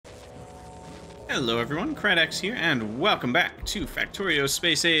Hello everyone, Kradex here, and welcome back to Factorio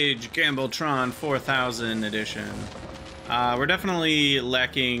Space Age Gambletron 4000 edition. We're definitely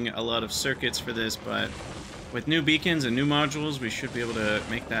lacking a lot of circuits for this, but with new beacons and new modules, we should be able to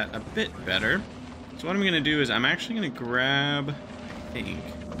make that a bit better. So what I'm going to do is I'm actually going to grab, I think,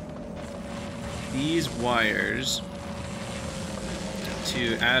 these wires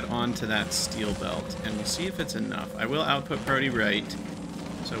to add on to that steel belt, and we'll see if it's enough. I will output priority right.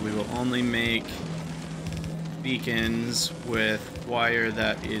 So we will only make beacons with wire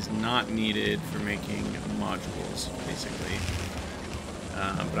that is not needed for making modules, basically.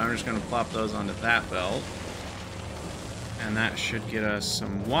 But I'm just going to plop those onto that belt. And that should get us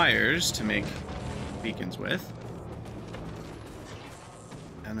some wires to make beacons with.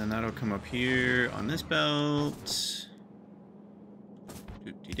 And then that'll come up here on this belt.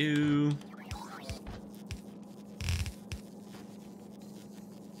 Doop-de-doo.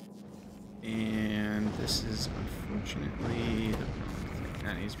 And this is unfortunately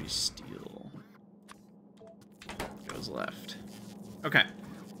that needs to be steel. Goes left. Okay.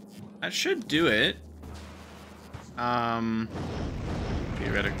 That should do it.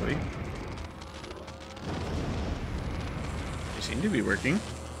 Theoretically. They seem to be working.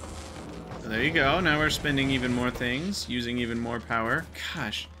 So there you go. Now we're spending even more things, using even more power.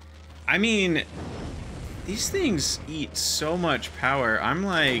 Gosh. I mean, these things eat so much power. I'm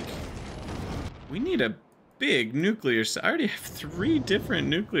like, we need a big nuclear I already have 3 different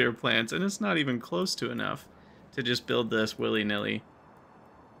nuclear plants, and it's not even close to enough to just build this willy-nilly.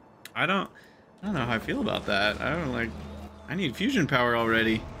 I don't know how I feel about that. I need fusion power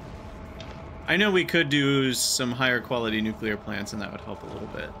already. I know we could do some higher quality nuclear plants, and that would help a little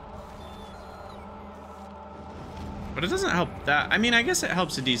bit. But it doesn't help that. I mean, I guess it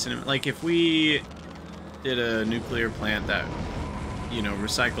helps a decent, like if we did a nuclear plant that, you know,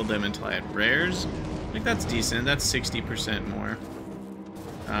 recycled them until I had rares, like that's decent. That's 60% more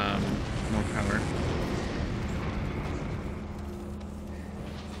power.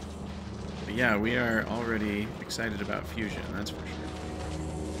 But yeah, we are already excited about fusion, that's for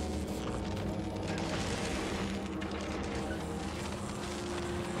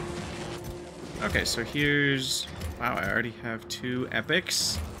sure. Okay, so here's, wow, I already have 2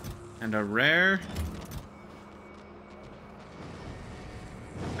 epics and a rare.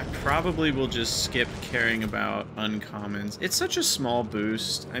 Probably will just skip caring about uncommons. It's such a small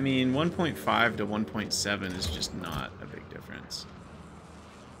boost. I mean, 1.5 to 1.7 is just not a big difference.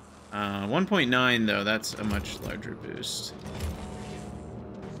 1.9 though, that's a much larger boost.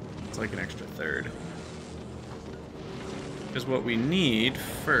 It's like an extra third. Because what we need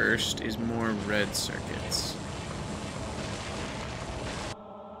first is more red circuits.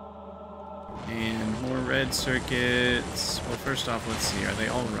 And more red circuits. Well, first off, let's see. Are they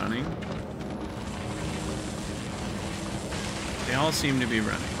all running? They all seem to be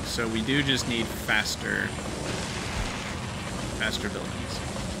running. So we do just need faster buildings.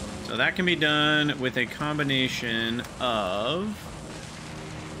 So that can be done with a combination of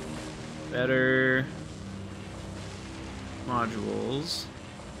better modules.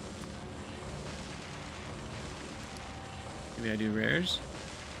 Maybe I do rares.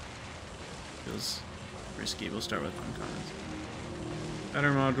 Feels risky. We'll start with uncommons.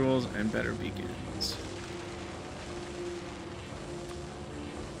 Better modules and better beacons.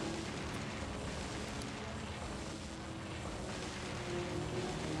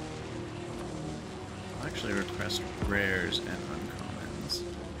 I'll actually request rares and uncommons.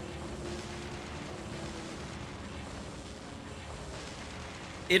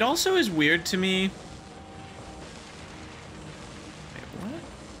 It also is weird to me.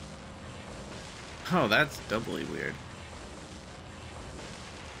 Oh, that's doubly weird.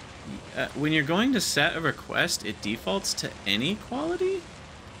 When you're going to set a request, it defaults to any quality?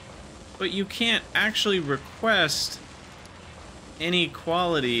 But you can't actually request any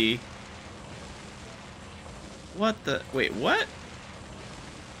quality. What the? Wait, what?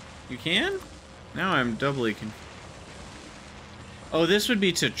 You can? Now I'm doubly confused. Oh, this would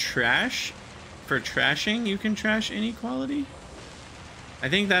be to trash? For trashing, you can trash any quality? I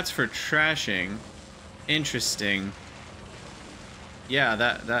think that's for trashing. Interesting. Yeah,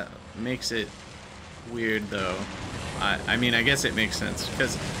 that makes it weird though. I mean, I guess it makes sense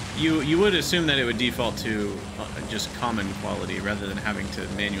because you would assume that it would default to just common quality rather than having to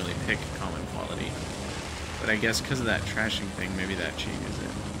manually pick common quality. But I guess because of that trashing thing, maybe that changes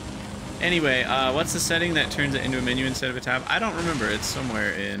it. Anyway, what's the setting that turns it into a menu instead of a tab? I don't remember. It's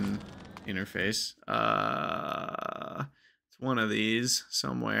somewhere in interface. It's one of these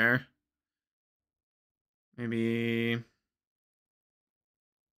somewhere. Maybe...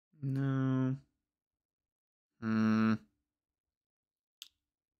 No.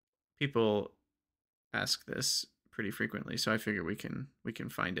 People ask this pretty frequently, so I figure we can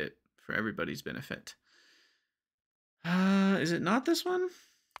find it for everybody's benefit. Is it not this one?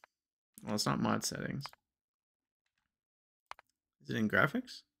 Well, it's not mod settings. Is it in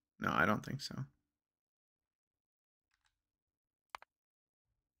graphics? No, I don't think so.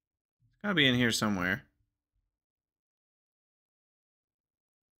 It's gotta be in here somewhere.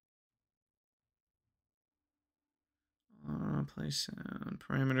 Place sound,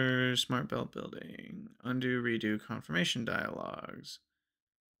 parameters, smart belt building, undo, redo, confirmation dialogues.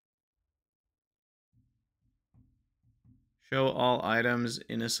 Show all items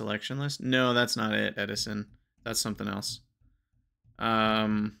in a selection list. No, that's not it, Edison. That's something else.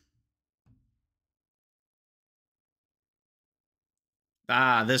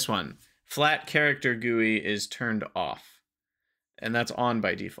 This one. Flat character GUI is turned off, and that's on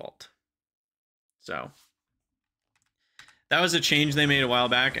by default. So that was a change they made a while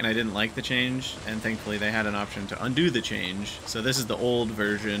back, and I didn't like the change, and thankfully they had an option to undo the change. So this is the old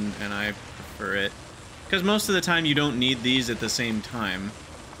version, and I prefer it. Because most of the time you don't need these at the same time,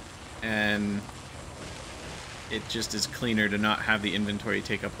 and it just is cleaner to not have the inventory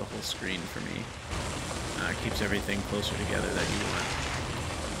take up the whole screen for me. Keeps everything closer together that you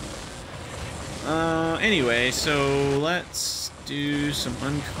want. Anyway, so let's do some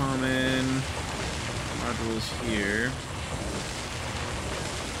uncommon modules here.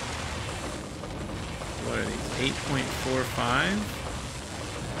 What are these? 8.45?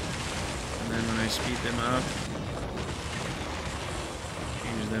 And then when I speed them up,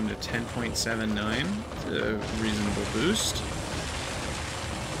 change them to 10.79. It's a reasonable boost.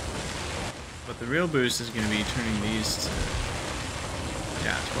 But the real boost is going to be turning these to,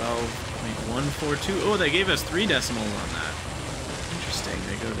 yeah, 12.142. Oh, they gave us 3 decimals on that. Interesting,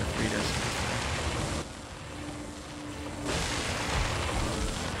 they go to 3 decimals.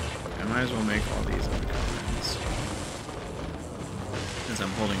 I might as well make all these uncommons, since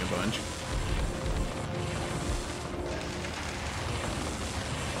I'm holding a bunch.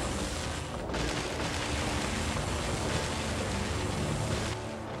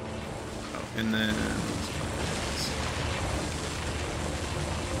 And then,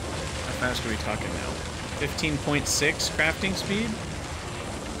 how fast are we talking now? 15.6 crafting speed?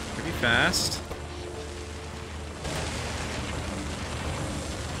 Pretty fast.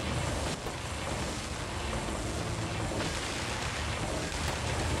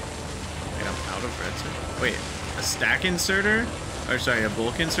 Wait, I'm out of redstone. Wait, a stack inserter? Or sorry, a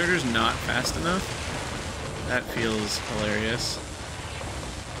bulk inserter is not fast enough? That feels hilarious.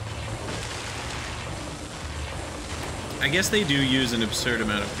 I guess they do use an absurd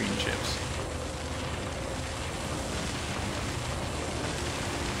amount of green chips.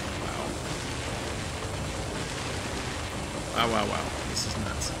 Wow. Wow, wow, wow. This is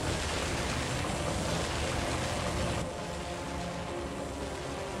nuts.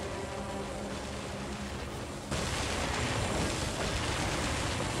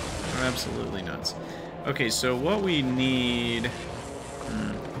 They're absolutely nuts. Okay, so what we need...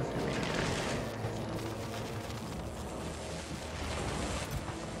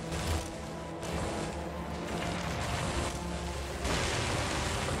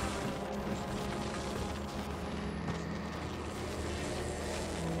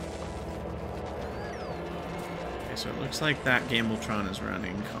 So it looks like that Gambletron is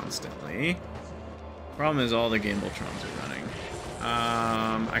running constantly. Problem is all the Gambletrons are running.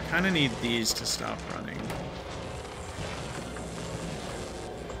 I kind of need these to stop running.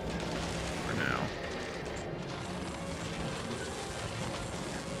 For now.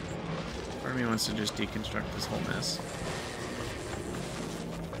 Part of me wants to just deconstruct this whole mess.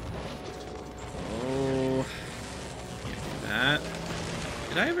 Oh, can't do that.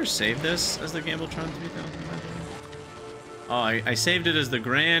 Did I ever save this as the Gambletron 3000? Oh, I saved it as the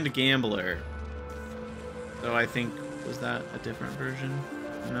Grand Gambler. So I think, was that a different version?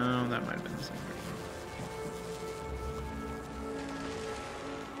 No, that might have been the same version.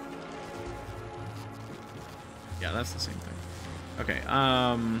 Yeah, that's the same thing. Okay,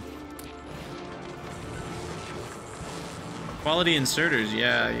 quality inserters,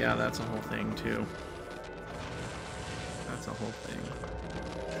 yeah, that's a whole thing too. That's a whole thing.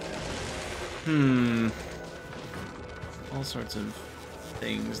 All sorts of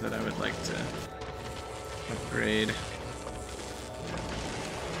things that I would like to upgrade.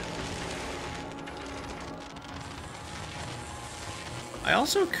 I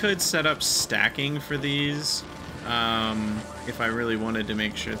also could set up stacking for these if I really wanted to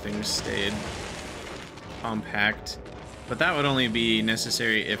make sure things stayed compact. But that would only be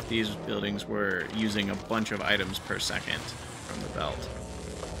necessary if these buildings were using a bunch of items per second from the belt,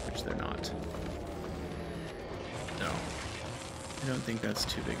 which which they're not. So, I don't think that's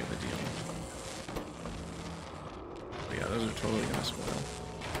too big of a deal. But yeah, those are totally gonna spoil.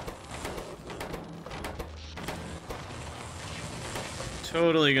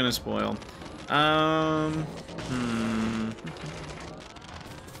 Totally gonna spoil. Oh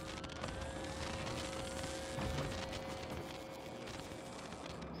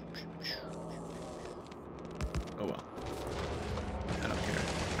well. I don't care.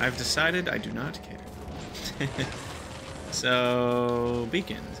 I've decided I do not care. So,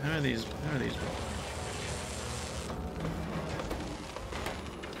 beacons. How are these rolling?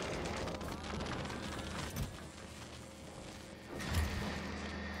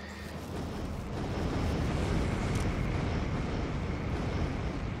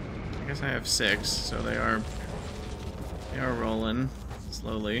 I guess I have 6, so they are rolling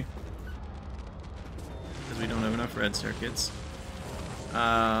slowly because we don't have enough red circuits. We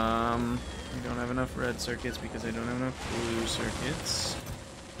don't have enough red circuits because I don't have enough blue circuits.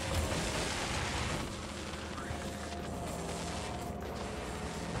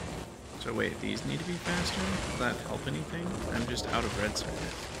 So wait, these need to be faster? Does that help anything? I'm just out of red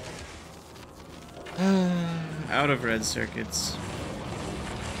circuits. Out of red circuits.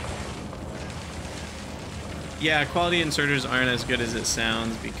 Yeah, quality inserters aren't as good as it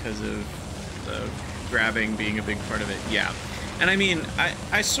sounds because of the grabbing being a big part of it. Yeah. And I mean,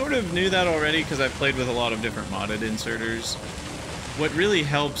 I sort of knew that already because I've played with a lot of different modded inserters. What really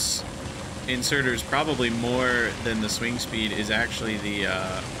helps inserters probably more than the swing speed is actually the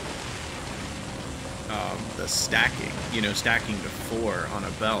stacking. You know, stacking to 4 on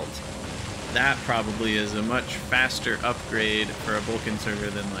a belt. That probably is a much faster upgrade for a bulk inserter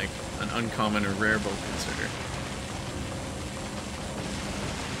than like an uncommon or rare bulk inserter.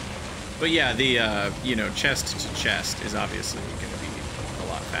 But yeah, the, you know, chest to chest is obviously going to be a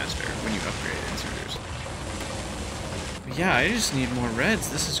lot faster when you upgrade inserters. But yeah, I just need more reds.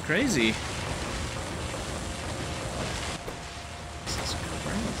 This is crazy. This is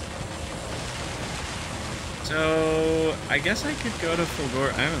crazy. So, I guess I could go to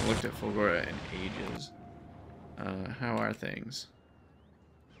Fulgora. I haven't looked at Fulgora in ages. How are things?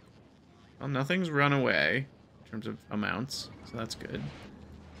 Well, nothing's run away in terms of amounts, so that's good.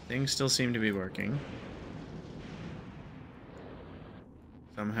 Things still seem to be working.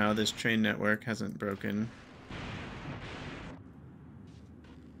 Somehow this train network hasn't broken.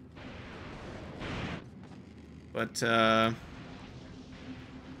 But,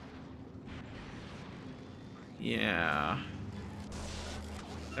 yeah.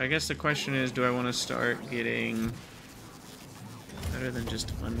 I guess the question is, do I want to start getting better than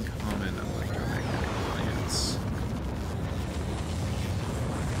just uncommon electromagnetic plants?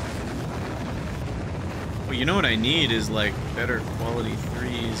 Well, you know what I need is, like, better quality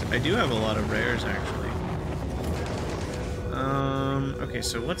 3s. I do have a lot of rares, actually. Okay,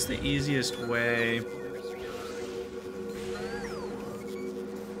 so what's the easiest way?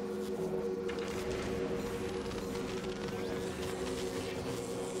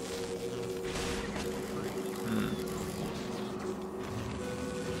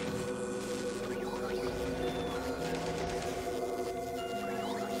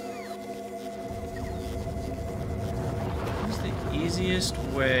 Easiest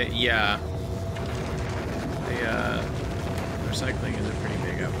way, yeah. The recycling is a pretty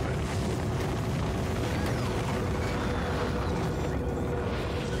big output.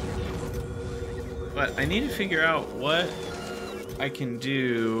 But I need to figure out what I can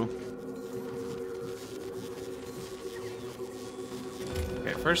do.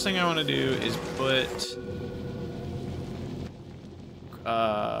 Okay, first thing I want to do is put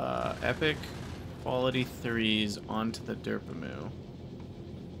epic quality 3s onto the Derpamu.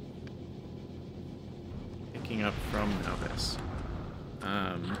 Picking up from Novice.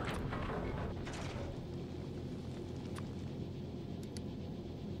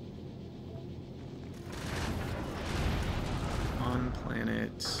 On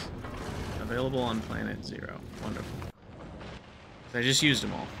planet... Available on planet 0. Wonderful. I just used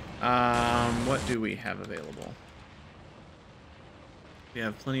them all. What do we have available? We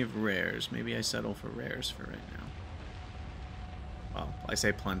have plenty of rares. Maybe I settle for rares for right now. Well, I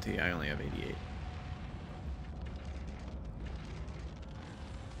say plenty. I only have 88.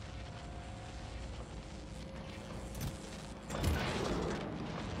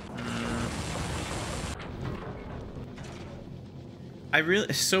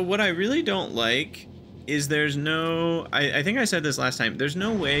 So what I really don't like is there's no... I think I said this last time. There's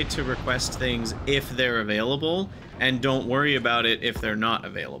no way to request things if they're available, and don't worry about it if they're not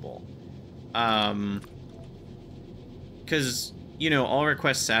available. Because, you know, all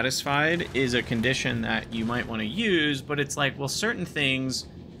requests satisfied is a condition that you might want to use, but it's like, well, certain things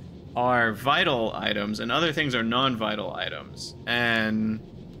are vital items and other things are non-vital items. And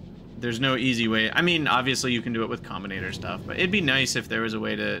there's no easy way. I mean, obviously you can do it with combinator stuff, but it'd be nice if there was a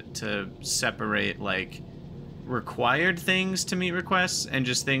way to separate, like, required things to meet requests and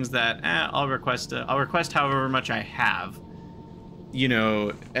just things that, I'll request however much I have, you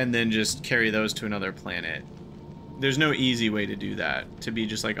know, and then just carry those to another planet. There's no easy way to do that, to be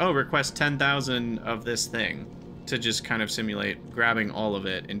just like, oh, request 10,000 of this thing, to just kind of simulate grabbing all of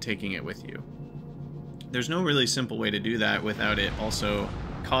it and taking it with you. There's no really simple way to do that without it also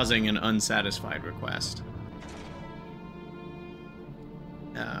causing an unsatisfied request.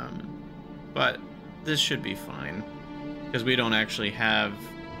 But this should be fine, because we don't actually have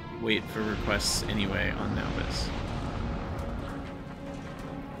wait for requests anyway on Nauvis.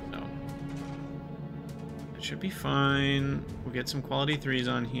 Should be fine. We'll get some quality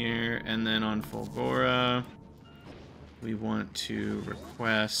 3s on here, and then on Fulgora, we want to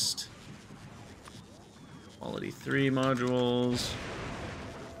request quality 3 modules.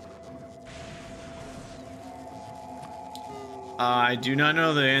 I do not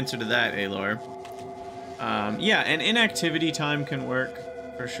know the answer to that, Alor. Yeah, and inactivity time can work,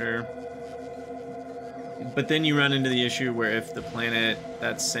 for sure. But then you run into the issue where if the planet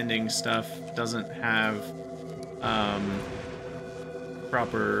that's sending stuff doesn't have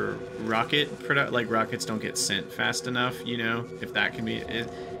proper rocket like rockets don't get sent fast enough, you know, if that can be it.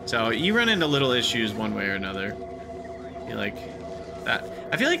 So you run into little issues one way or another. You like that.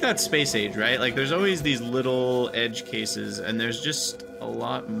 I feel like that's space age, right? Like there's always these little edge cases, and there's just a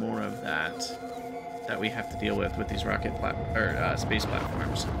lot more of that we have to deal with these rocket space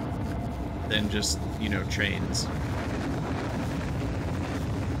platforms than just, you know, trains.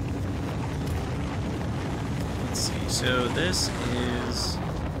 Let's see. So this is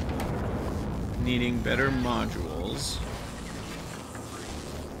needing better modules,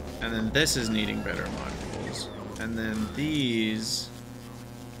 and then this is needing better modules, and then these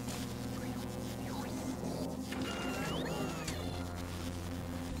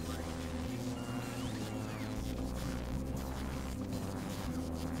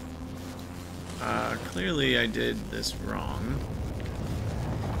clearly I did this wrong.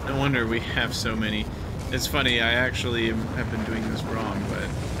 No wonder we have so many. It's funny, I actually have been doing this wrong, but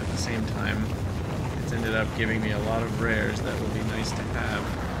at the same time, it's ended up giving me a lot of rares that will be nice to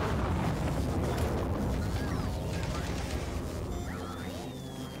have.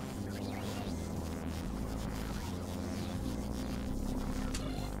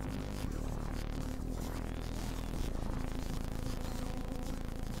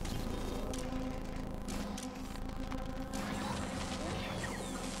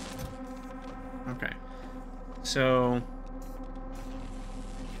 Okay, so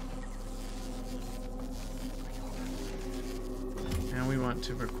now we want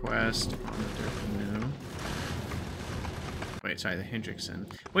to request on the Derpinu. Wait, sorry, the Hendrickson.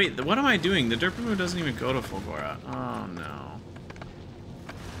 Wait, what am I doing? The Derpinu doesn't even go to Fulgora. Oh no.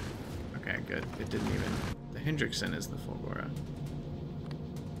 Okay, good. It didn't even. The Hendrickson is the Fulgora.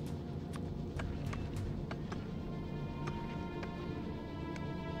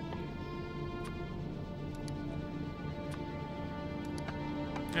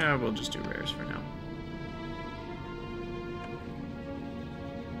 Yeah, we'll just do rares for now.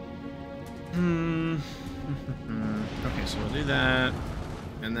 Okay, so we'll do that.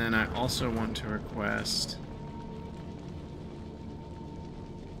 And then I also want to request...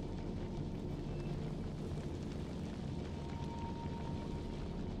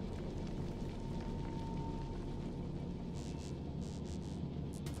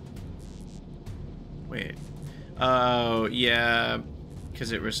 Wait. Oh, yeah.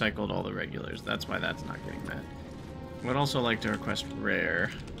 Because it recycled all the regulars. That's why that's not getting met. I would also like to request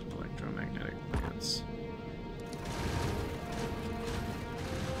rare electromagnetic plants.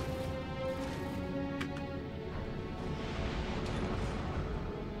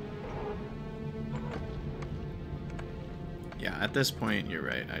 Yeah, at this point, you're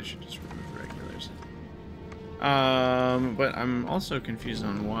right. I should just remove regulars. But I'm also confused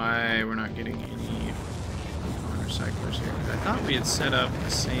on why we're not getting any recyclers here, because I thought we had set up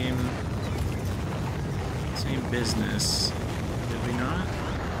the same business. Did we not?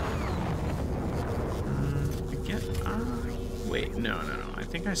 Wait, no. I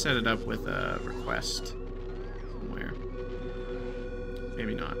think I set it up with a request somewhere.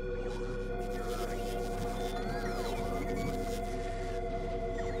 Maybe not.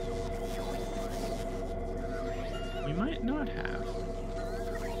 We might not have.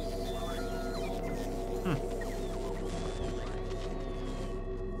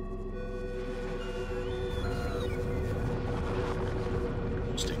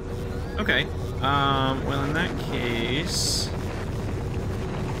 Okay. Well, in that case...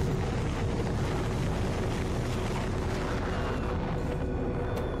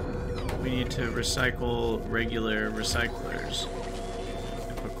 we need to recycle regular recyclers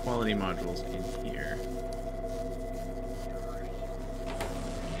and put quality modules in here.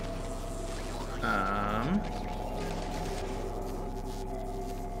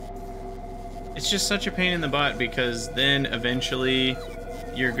 It's just such a pain in the butt because then eventually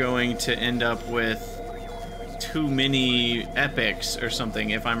you're going to end up with too many epics or something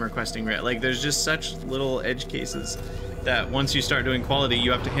if I'm requesting rare. Like, there's just such little edge cases that once you start doing quality,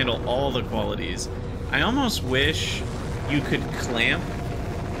 you have to handle all the qualities. I almost wish you could clamp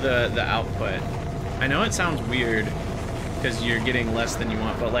the output. I know it sounds weird because you're getting less than you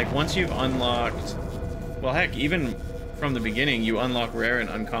want, but like once you've unlocked, well heck, even from the beginning, you unlock rare and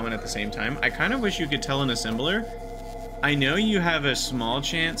uncommon at the same time. I kind of wish you could tell an assembler, I know you have a small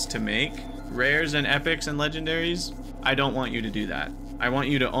chance to make rares and epics and legendaries. I don't want you to do that. I want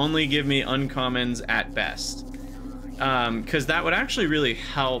you to only give me uncommons at best. Because that would actually really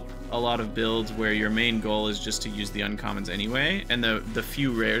help a lot of builds where your main goal is just to use the uncommons anyway, and the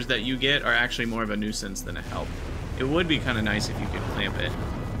few rares that you get are actually more of a nuisance than a help. It would be kind of nice if you could clamp it.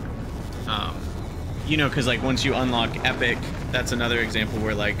 You know, because like once you unlock epic, that's another example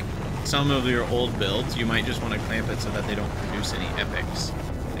where like some of your old builds, you might just want to clamp it so that they don't produce any epics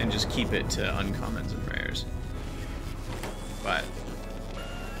and just keep it to uncommons and rares. But,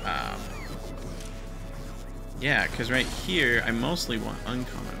 yeah, because right here, I mostly want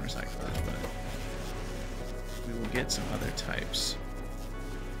uncommon recyclers, but we will get some other types.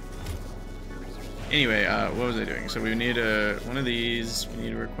 Anyway, what was I doing? So we need one of these, we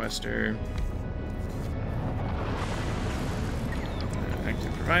need a requester.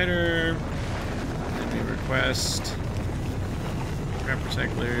 Active provider, then we request scrap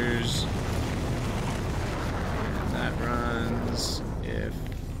recyclers, and that runs if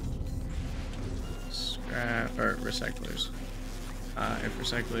scrap, or recyclers. If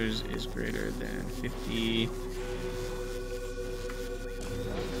recyclers is greater than 50,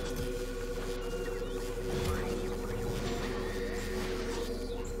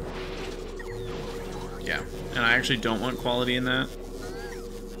 yeah, and I actually don't want quality in that.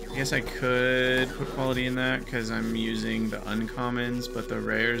 I guess I could put quality in that because I'm using the uncommons, but the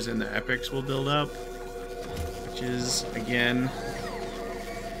rares and the epics will build up, which is, again,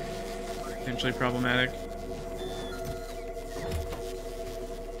 potentially problematic.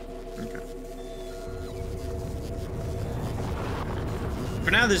 Okay.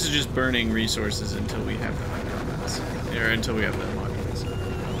 For now, this is just burning resources until we have the uncommons, or until we have the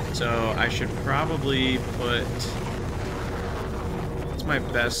modules. So I should probably put... my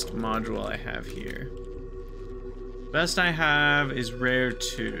best module I have here. Best I have is rare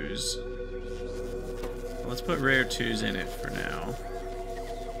 2s. Let's put rare 2s in it for now.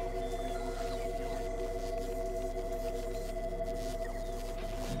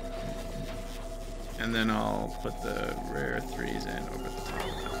 And then I'll put the rare 3s in over the top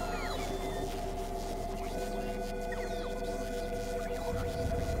of that.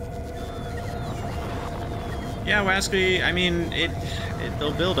 Yeah, Wasky, I mean,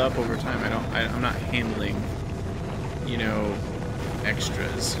 they'll build up over time. I'm not handling, you know,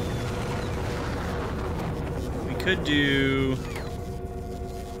 extras. We could do...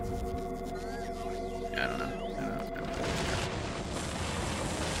 I don't know.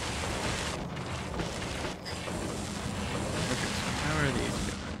 Okay, so how are these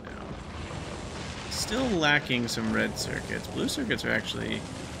going now? Still lacking some red circuits. Blue circuits are actually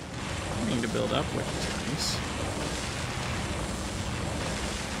beginning to build up, which is nice.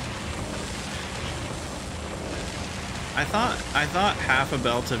 I thought half a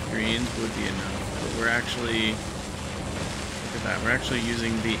belt of greens would be enough, but we're actually, look at that, we're actually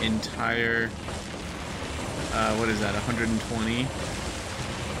using the entire, what is that, 120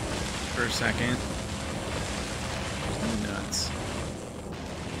 per second? Nuts.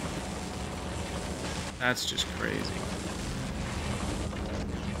 That's just crazy.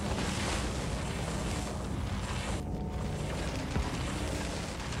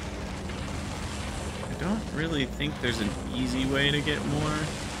 I don't really think there's an easy way to get more.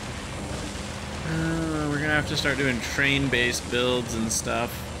 We're gonna have to start doing train-based builds and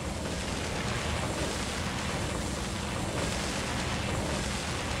stuff.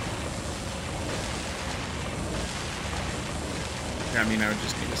 I mean, I would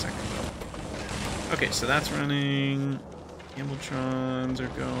just need a second build. Okay, so that's running. Ambletrons are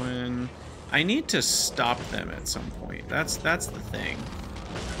going. I need to stop them at some point. That's the thing.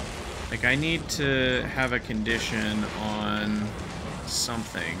 Like, I need to have a condition on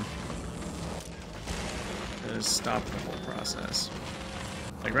something to stop the whole process.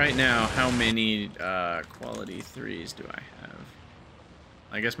 Like right now, how many quality 3s do I have?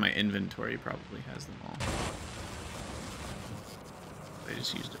 I guess my inventory probably has them all. I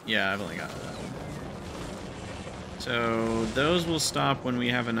just used it. Yeah, I've only got that one. So those will stop when we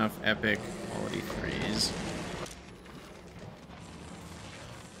have enough epic quality 3s.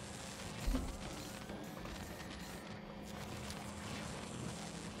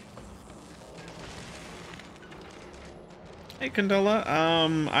 Hey Condola,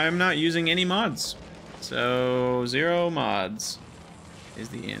 I'm not using any mods. So 0 mods is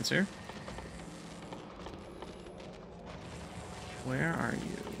the answer. Where are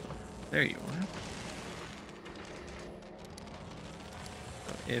you? There you are.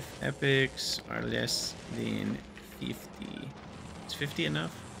 So if epics are less than 50, is 50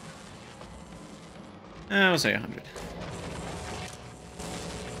 enough? I'll say 100.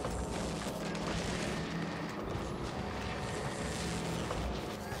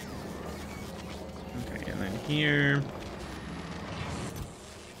 Okay, and then here,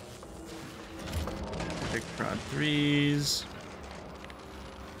 epic prod 3s.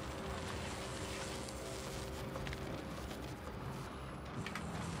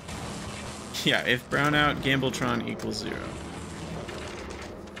 Yeah, if brownout Gambletron equals 0.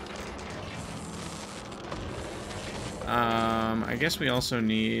 I guess we also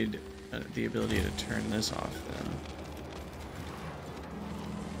need the ability to turn this off then.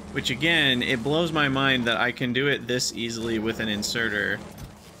 Which again, it blows my mind that I can do it this easily with an inserter,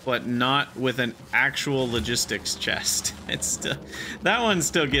 but not with an actual logistics chest. It's still, that one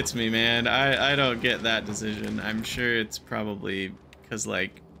still gets me, man. I don't get that decision. I'm sure it's probably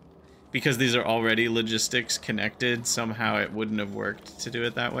because these are already logistics connected, somehow it wouldn't have worked to do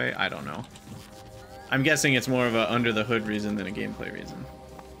it that way. I don't know. I'm guessing it's more of a under the hood reason than a gameplay reason.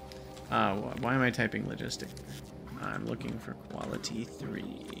 Why am I typing logistic? I'm looking for quality 3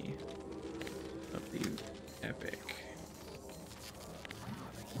 of the epic.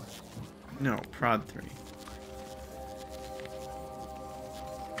 No, prod 3.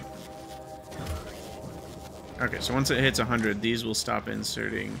 Okay, so once it hits 100, these will stop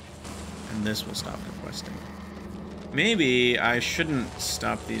inserting, and this will stop requesting. Maybe I shouldn't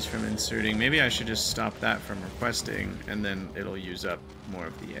stop these from inserting. Maybe I should just stop that from requesting, and then it'll use up more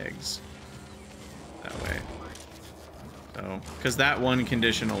of the eggs that way. So, because that one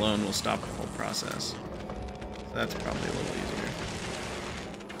condition alone will stop the whole process. So that's probably a little easier.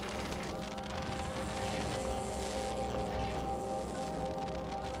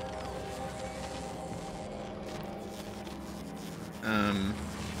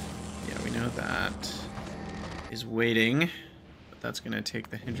 Yeah, we know that is waiting, but that's gonna take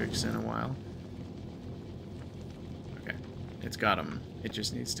the Hendrickson a while. Okay, it's got him. It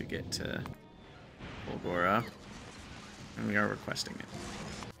just needs to get to Volgora, and we are requesting it.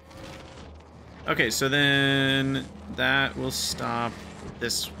 Okay, so then that will stop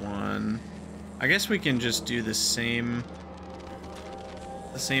this one. I guess we can just do the same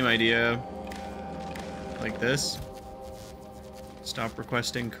idea like this. Stop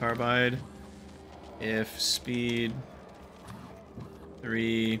requesting carbide if speed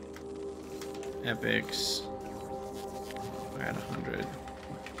 3 epics are at 100.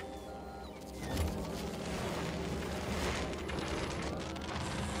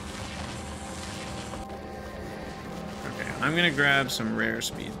 Okay, I'm gonna grab some rare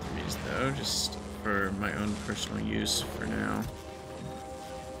speed 3s though, just for my own personal use for now.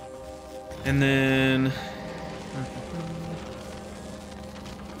 And then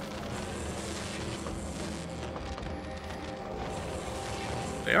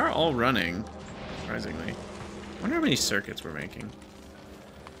they are all running, surprisingly. I wonder how many circuits we're making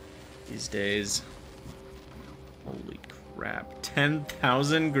these days. Holy crap.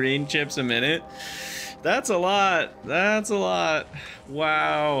 10,000 green chips a minute? That's a lot. That's a lot.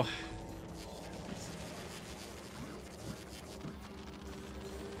 Wow.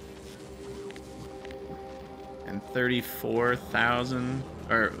 And 34,000,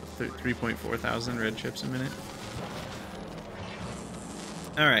 or 3.4 thousand red chips a minute.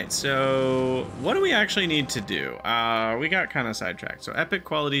 Alright, so what do we actually need to do? We got kind of sidetracked. So epic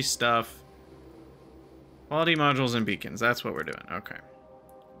quality stuff, quality modules and beacons. That's what we're doing. Okay.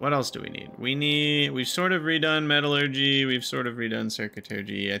 What else do we need? We've sort of redone metallurgy. We've sort of redone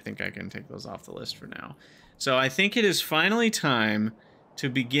circuitry. I think I can take those off the list for now. So I think it is finally time to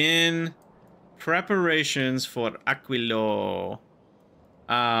begin preparations for Aquilo.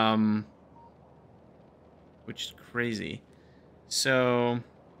 Which is crazy. So,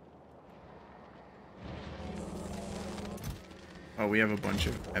 oh, we have a bunch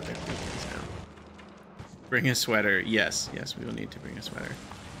of epic beacons now. Bring a sweater. Yes, yes, we will need to bring a sweater.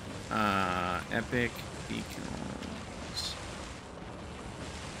 Epic beacons.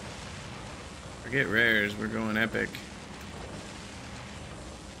 Forget rares, we're going epic.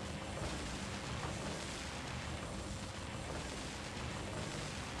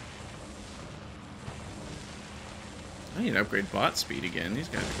 I need to upgrade bot speed again. These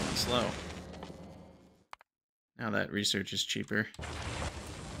guys are going slow. Now that research is cheaper.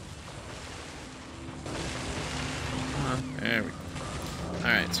 There we go.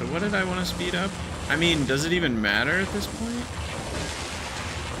 Alright, so what did I want to speed up? I mean, does it even matter at this point?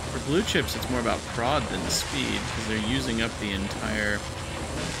 For blue chips, it's more about prod than speed, because they're using up the entire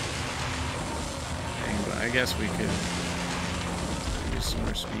thing, but I guess we could use some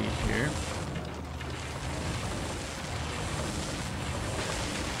more speed here.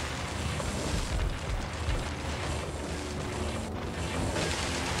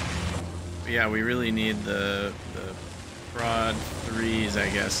 But yeah, we really need the prod 3s, I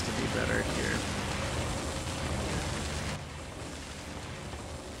guess, to be better here.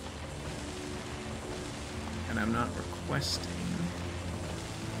 And I'm not requesting.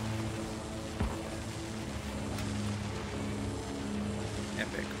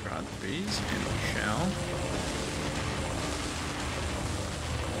 Epic prod 3s, and we shall.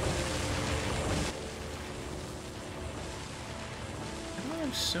 I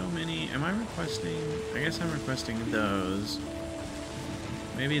have so many. Am I requesting? I guess I'm requesting those.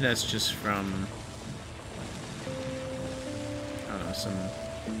 Maybe that's just from, I don't know, some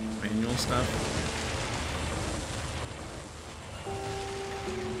manual stuff.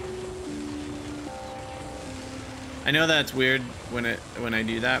 I know that's weird when I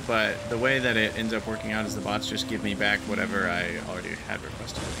do that, but the way that it ends up working out is the bots just give me back whatever I already had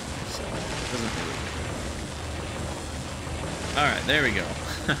requested anyway, so it doesn't really matter. Alright, there we go.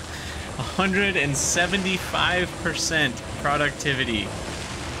 175% productivity.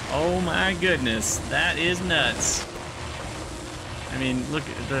 Oh my goodness, that is nuts. I mean, look,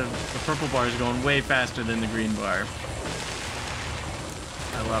 the purple bar is going way faster than the green bar.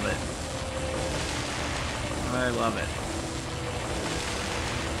 I love it. I love it.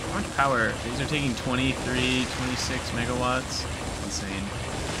 How much power? These are taking 23, 26 megawatts. That's insane.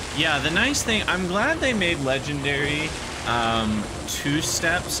 Yeah, the nice thing, I'm glad they made Legendary 2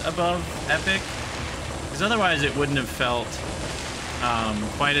 steps above Epic, because otherwise it wouldn't have felt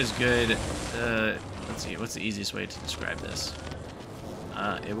quite as good. Let's see, what's the easiest way to describe this?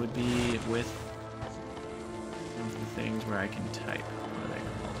 It would be with one of the things where I can type. What are they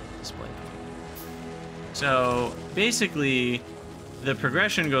called? Display. So basically, the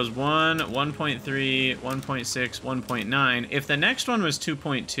progression goes 1, 1.3, 1.6, 1.9. If the next one was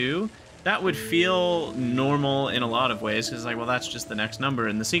 2.2, that would feel normal in a lot of ways, because like, well, that's just the next number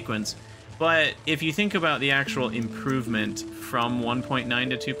in the sequence. But if you think about the actual improvement from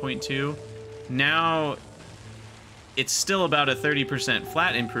 1.9 to 2.2, now it's still about a 30%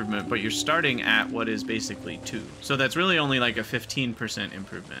 flat improvement, but you're starting at what is basically 2. So that's really only like a 15%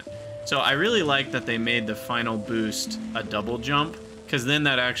 improvement. So I really like that they made the final boost a double jump, because then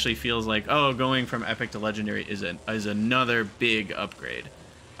that actually feels like, oh, going from Epic to Legendary is another big upgrade.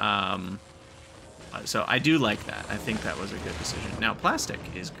 So I do like that. I think that was a good decision. Now, plastic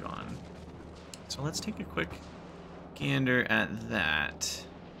is gone. So let's take a quick gander at that.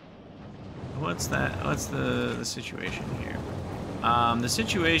 What's that? What's the situation here? The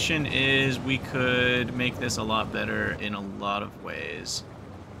situation is we could make this a lot better in a lot of ways.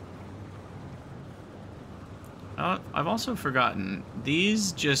 I've also forgotten,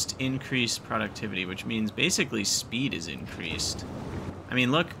 these just increase productivity, which means basically speed is increased. I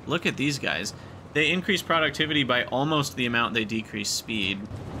mean, look at these guys. They increase productivity by almost the amount they decrease speed,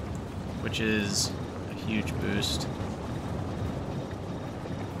 which is a huge boost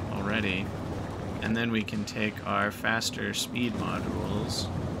already. And then we can take our faster speed modules,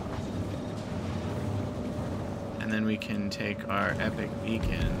 and then we can take our epic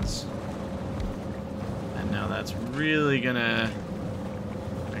beacons. And now that's really gonna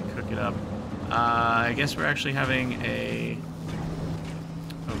cook it up. I guess we're actually having a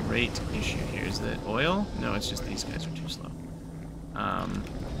rate issue here. Is it oil? No, it's just these guys are too slow.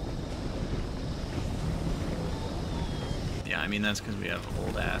 Yeah, I mean, that's because we have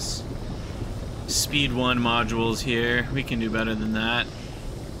old ass Speed 1 modules here. We can do better than that.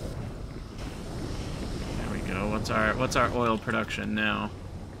 There we go. What's our oil production now?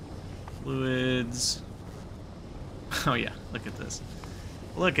 Fluids. Oh yeah, look at this.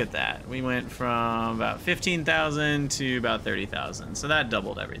 Look at that. We went from about 15,000 to about 30,000. So that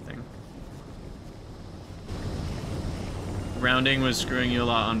doubled everything. Rounding was screwing you a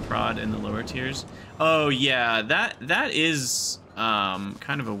lot on prod in the lower tiers. Oh yeah, that is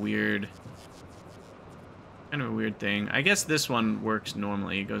kind of a weird thing. I guess this one works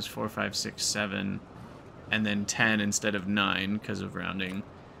normally. It goes 4, 5, 6, 7, and then 10 instead of 9 because of rounding.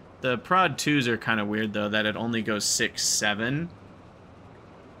 The prod 2s are kind of weird though, that it only goes 6, 7,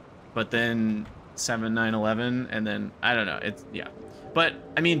 but then 7, 9, 11, and then I don't know. It's yeah. But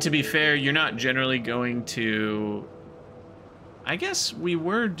I mean, to be fair, you're not generally going to. I guess we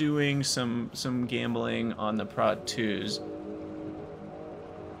were doing some gambling on the prod 2s,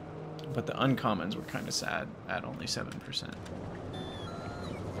 but the uncommons were kind of sad at only 7%.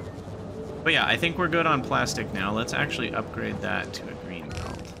 But yeah, I think we're good on plastic now. Let's actually upgrade that to a green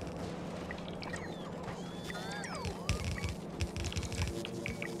belt.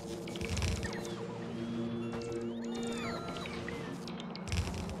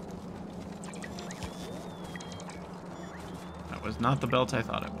 That was not the belt I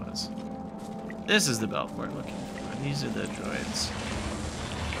thought it was. This is the belt we're looking for. These are the droids.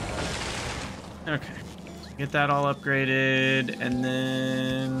 Okay, so get that all upgraded, and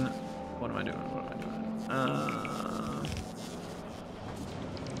then what am I doing?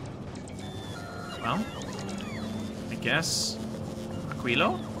 Well, I guess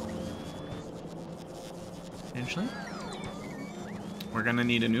Aquilo. Potentially, we're gonna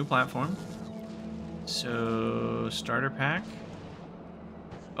need a new platform. So starter pack.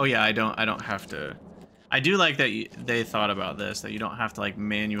 Oh yeah, I don't have to. I do like that they thought about this, that you don't have to like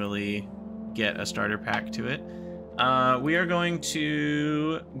manually get a starter pack to it. We are going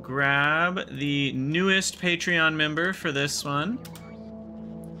to grab the newest Patreon member for this one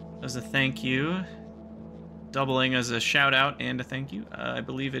as a thank you, doubling as a shout out and a thank you. I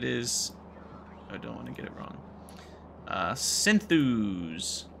believe it is, I don't want to get it wrong,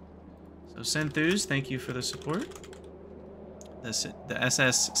 Synthus. So Synthus, thank you for the support. The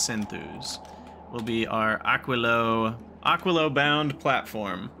SS Synthus will be our Aquilo bound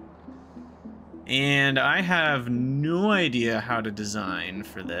platform. And I have no idea how to design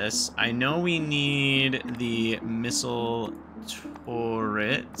for this. I know we need the missile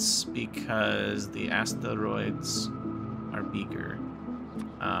turrets because the asteroids are bigger.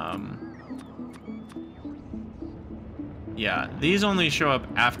 Yeah, these only show up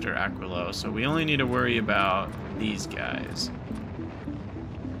after Aquilo, so we only need to worry about these guys.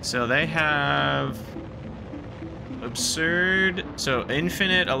 So they have absurd, so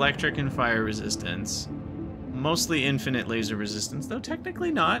infinite electric and fire resistance, mostly infinite laser resistance, though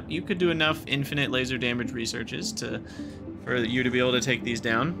technically not. You could do enough infinite laser damage researches for you to be able to take these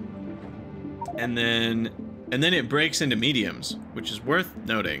down. And then it breaks into mediums, which is worth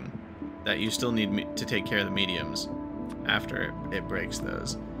noting that you still need to take care of the mediums after it breaks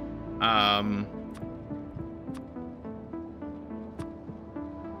those.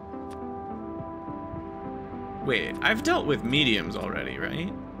 Wait, I've dealt with mediums already,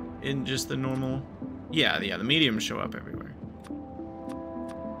 right? In just the normal... Yeah, the mediums show up everywhere.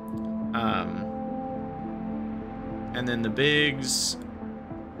 And then the bigs...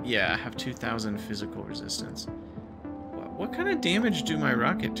 Yeah, have 2,000 physical resistance. What kind of damage do my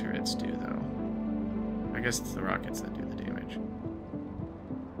rocket turrets do, though? I guess it's the rockets that do the damage.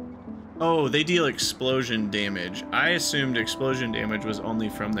 Oh, they deal explosion damage. I assumed explosion damage was only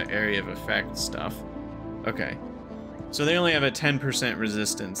from the area of effect stuff. Okay, so they only have a 10%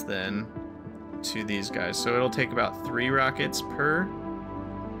 resistance then to these guys. So it'll take about 3 rockets per.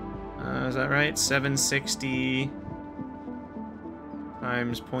 Is that right? 760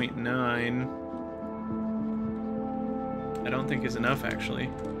 times 0.9. I don't think is enough actually.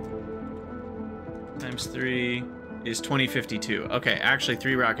 Times 3 is 2052. Okay, actually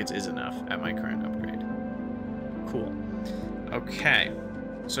 3 rockets is enough at my current upgrade. Cool. Okay.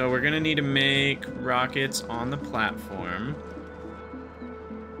 So we're gonna need to make rockets on the platform.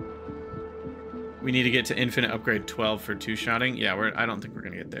 We need to get to infinite upgrade 12 for 2-shotting. Yeah, I don't think we're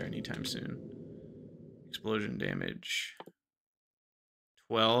gonna get there anytime soon. Explosion damage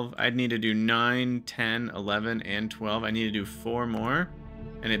 12. I'd need to do 9, 10, 11, and 12. I need to do 4 more,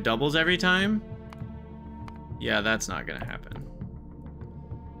 and it doubles every time. Yeah, that's not gonna happen.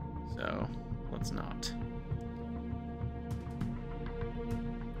 So let's not.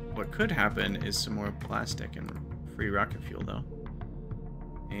 What could happen is some more plastic and free rocket fuel, though.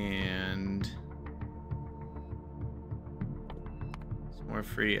 And some more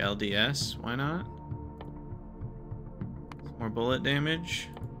free LDS. Why not? Some more bullet damage.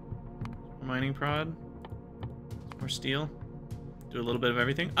 More mining prod. Some more steel. Do a little bit of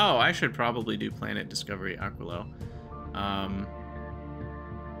everything. Oh, I should probably do Planet Discovery Aquilo.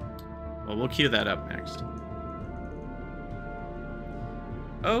 Well, we'll queue that up next.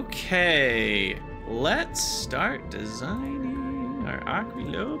 Okay, let's start designing our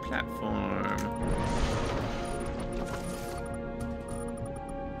Aquilo platform.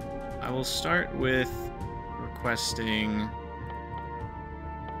 I will start with requesting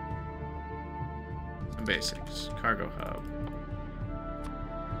some basics. Cargo hub.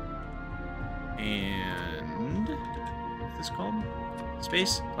 And what's this called?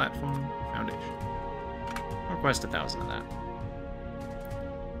 Space Platform Foundation. Request 1,000 of that.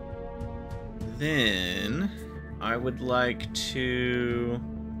 Then I would like to...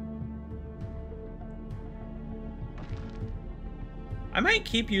 I might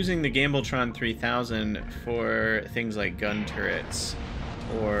keep using the Gambletron 3000 for things like gun turrets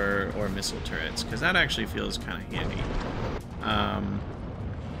or missile turrets, because that actually feels kind of handy.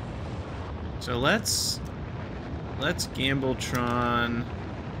 So let's Gambletron.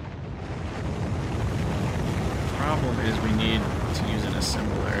 Problem is we need to use an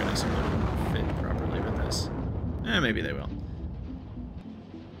assembler, and assembler won't fit properly with this. Maybe they will.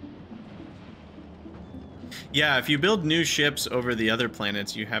 Yeah, if you build new ships over the other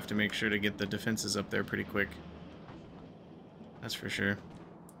planets, you have to make sure to get the defenses up there pretty quick. That's for sure.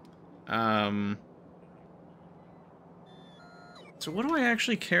 So what do I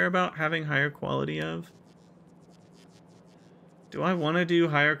actually care about having higher quality of? Do I want to do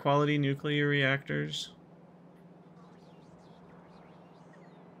higher quality nuclear reactors?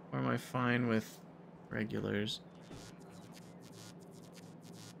 Or am I fine with regulars?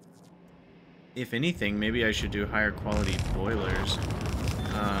 If anything, maybe I should do higher quality boilers.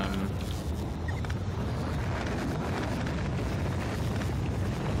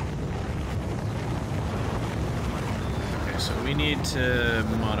 Okay, so we need to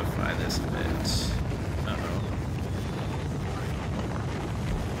modify this a bit. Uh-oh.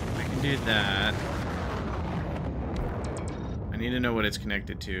 I can do that. I need to know what it's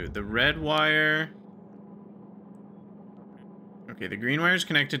connected to. The red wire... Okay, the green wire is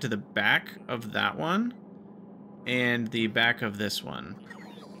connected to the back of that one and the back of this one.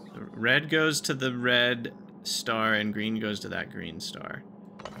 The red goes to the red star and green goes to that green star.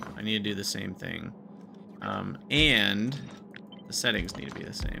 I need to do the same thing. And the settings need to be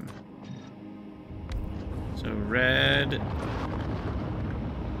the same. So red...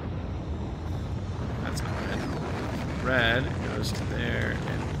 That's not red. Red goes to there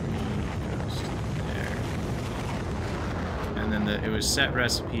and green goes to there. And then it was set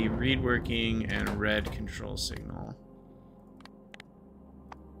recipe, read working, and red control signal.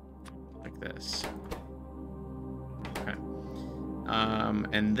 Like this. Okay.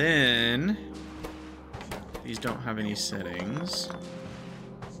 And then these don't have any settings.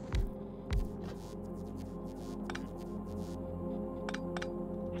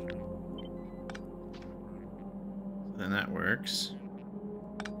 Then that works.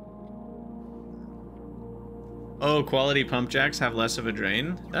 Oh, quality pump jacks have less of a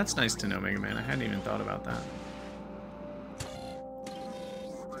drain? That's nice to know, Mega Man. I hadn't even thought about that.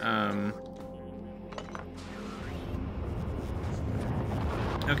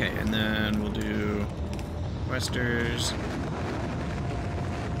 Okay, and then we'll do Questers.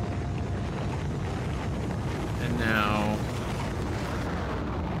 And now...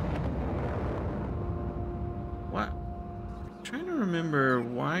 What? I'm trying to remember,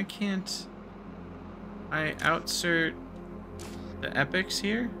 why can't I outsert the epics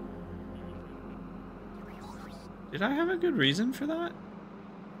here? Did I have a good reason for that?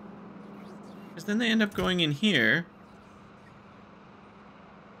 Because then they end up going in here.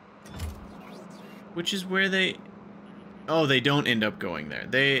 Which is where they... Oh, they don't end up going there.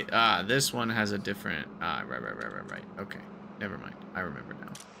 They... this one has a different... right. Okay. Never mind. I remember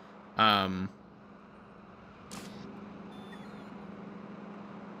now.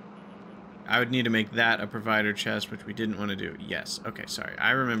 I would need to make that a provider chest, which we didn't want to do. Yes. Okay, sorry.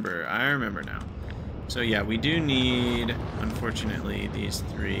 I remember now. So yeah, we do need, unfortunately, these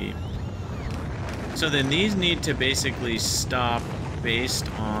three. So then these need to basically stop based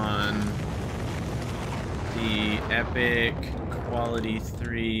on the epic quality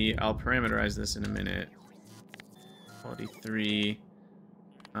 3. I'll parameterize this in a minute. Quality 3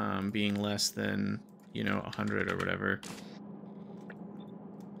 being less than, 100 or whatever.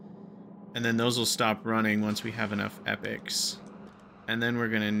 And then those will stop running once we have enough epics. And then we're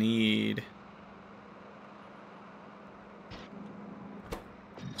gonna need...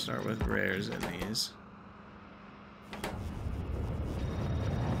 Start with rares in these.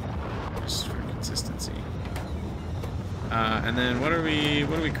 Just for consistency. And then what do we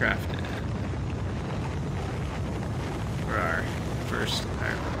crafting for our first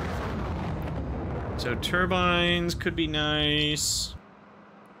hierarchy? So turbines could be nice.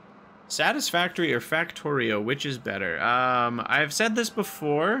 Satisfactory or Factorio, which is better? I've said this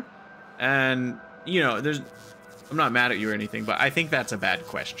before, and, you know, I'm not mad at you or anything, but I think that's a bad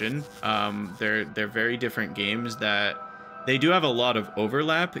question. They're very different games that they do have a lot of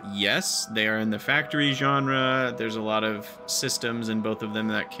overlap. Yes, they are in the factory genre. There's a lot of systems in both of them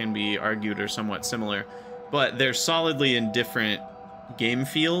that can be argued are somewhat similar, but they're solidly in different game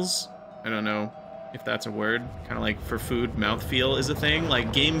feels. I don't know if that's a word. Kind of like for food, mouth feel is a thing.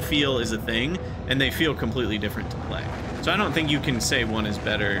 Like game feel is a thing, and they feel completely different to play. So I don't think you can say one is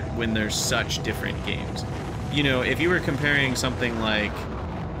better when there's such different games. You know, if you were comparing something like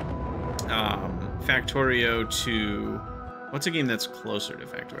Factorio to... What's a game that's closer to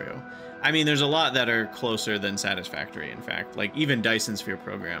Factorio? I mean, there's a lot that are closer than Satisfactory, in fact. Like, even Dyson Sphere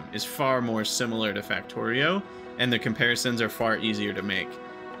Program is far more similar to Factorio, and the comparisons are far easier to make.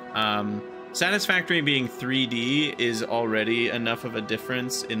 Satisfactory being 3D is already enough of a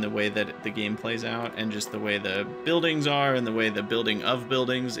difference in the way that the game plays out, and just the way the buildings are, and the way the building of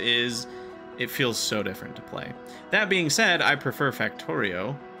buildings is. It feels so different to play. That being said, I prefer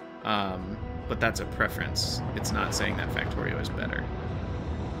Factorio, but that's a preference. It's not saying that Factorio is better.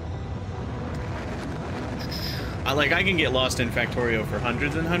 I can get lost in Factorio for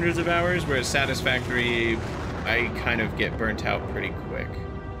hundreds and hundreds of hours, whereas Satisfactory, I kind of get burnt out pretty quick.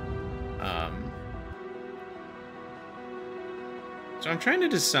 So I'm trying to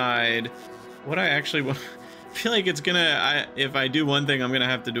decide what I actually want. I feel like it's gonna, if I do one thing, I'm gonna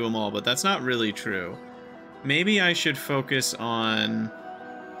have to do them all, but that's not really true. Maybe I should focus on...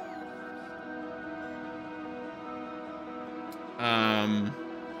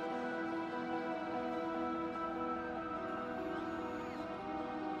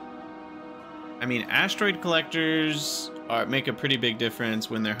 I mean, asteroid collectors make a pretty big difference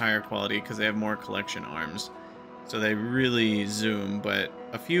when they're higher quality because they have more collection arms. So they really zoom, but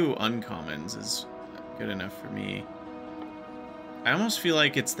a few uncommons is good enough for me. I almost feel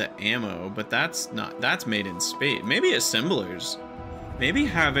like it's the ammo, but that's made in space. Maybe assemblers. Maybe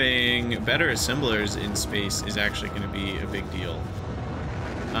having better assemblers in space is actually going to be a big deal.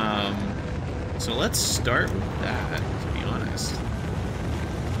 So let's start with that, to be honest.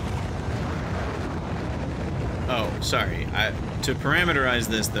 Oh, sorry. To parameterize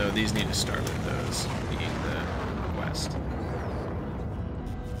this, though, these need to start with those being the quest.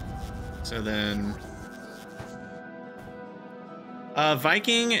 So then...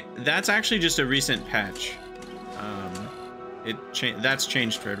 Viking, that's actually just a recent patch. That's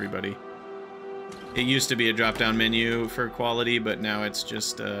changed for everybody. It used to be a drop-down menu for quality, but now it's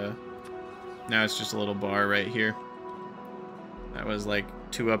just a little bar right here. That was like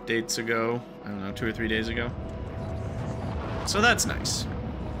 2 updates ago. I don't know, 2 or 3 days ago. So that's nice.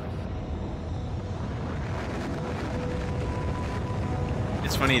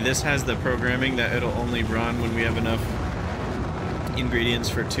 It's funny, this has the programming that it'll only run when we have enough ingredients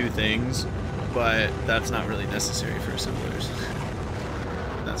for 2 things, but that's not really necessary for assemblers.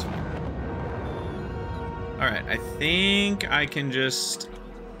 That's fine. Alright, I think I can just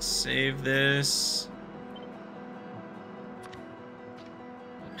save this.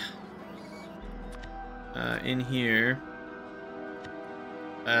 In here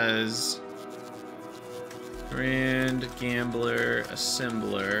as Grand Gambler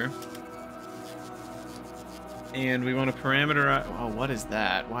Assembler. And we want to parameterize... Oh, what is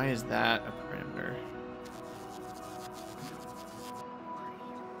that? Why is that a parameter?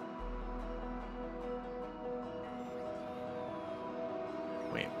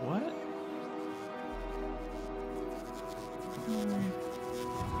 Wait, what?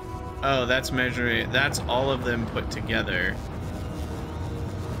 Oh, that's measuring... That's all of them put together.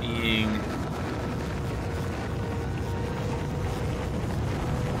 Being...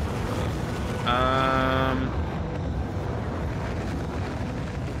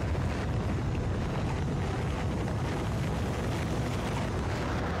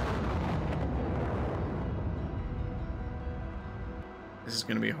 This is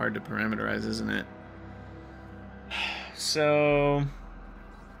going to be hard to parameterize, isn't it? So...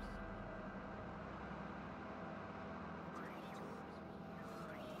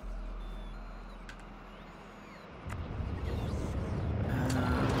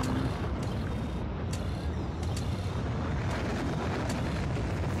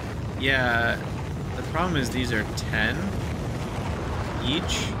 Yeah, the problem is these are 10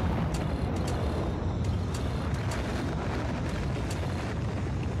 each.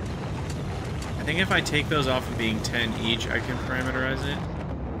 I think if I take those off of being 10 each, I can parameterize it.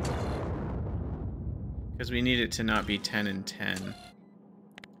 Because we need it to not be 10 and 10.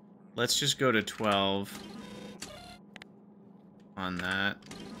 Let's just go to 12 on that.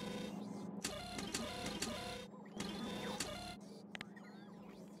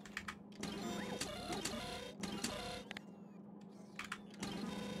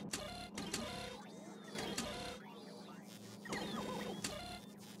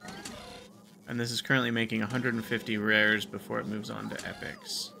 And this is currently making 150 rares before it moves on to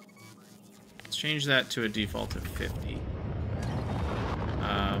epics. Let's change that to a default of 50.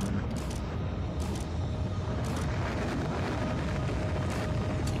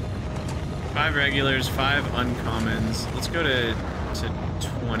 5 regulars, 5 uncommons. Let's go to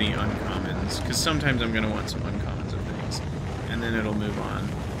 20 uncommons, because sometimes I'm going to want some uncommons of things. And then it'll move on.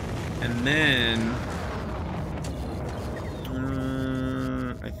 And then...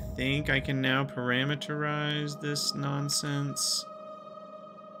 I think I can now parameterize this nonsense.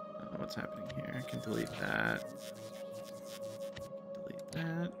 What's happening here? I can delete that. Delete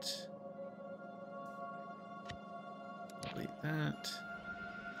that. Delete that.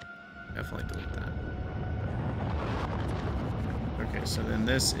 Definitely delete that. Okay, so then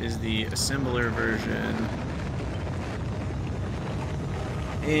this is the assembler version.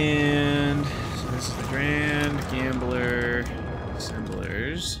 And so this is the Grand Gambler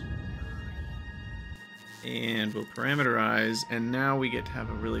assemblers. And we'll parameterize, and now we get to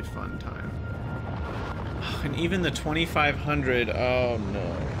have a really fun time. Oh, and even the 2500, oh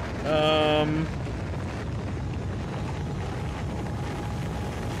no.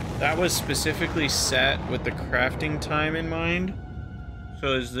 That was specifically set with the crafting time in mind.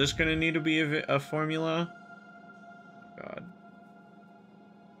 So is this going to need to be a formula? God.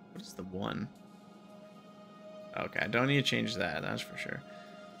 What is the 1? Okay, I don't need to change that, that's for sure.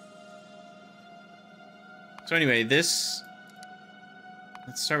 So anyway, this...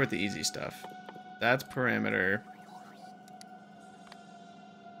 Let's start with the easy stuff. That's parameter.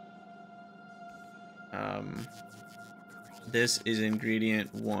 This is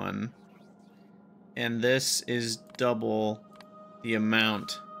ingredient 1. And this is double the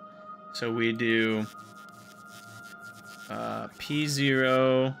amount. So we do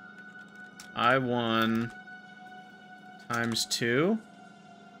P0 I1 times 2.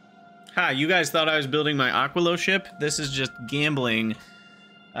 Ha, you guys thought I was building my Aquilo ship? This is just gambling.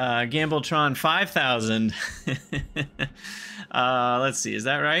 Gambletron 5000. Let's see, is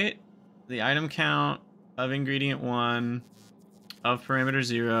that right? The item count of ingredient 1 of parameter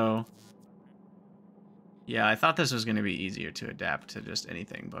 0. Yeah, I thought this was going to be easier to adapt to just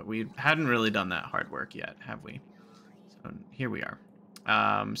anything, but we hadn't really done that hard work yet, have we? So here we are.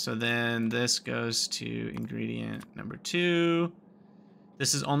 So then this goes to ingredient number 2.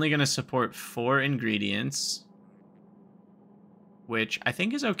 This is only going to support 4 ingredients, which I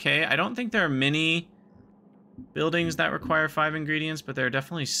think is okay. I don't think there are many buildings that require 5 ingredients, but there are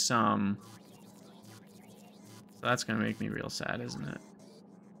definitely some. So that's going to make me real sad, isn't it?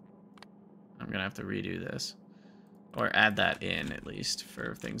 I'm going to have to redo this. Or add that in, at least,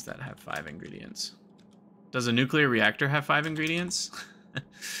 for things that have 5 ingredients. Does a nuclear reactor have 5 ingredients?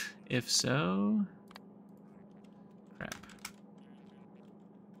 If so... Crap.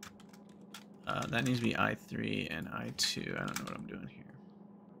 That needs to be I3 and I2. I don't know what I'm doing here.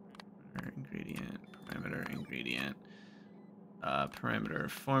 Ingredient, parameter, ingredient. Parameter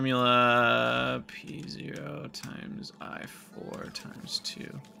formula, P0 times I4 times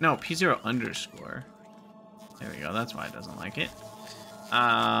 2. No, P0 underscore. There we go, that's why it doesn't like it.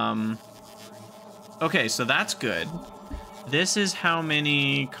 Okay, so that's good. This is how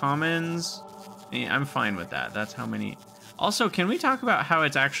many commons. Yeah, I'm fine with that. That's how many. Also, can we talk about how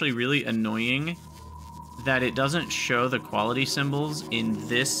it's actually really annoying that it doesn't show the quality symbols in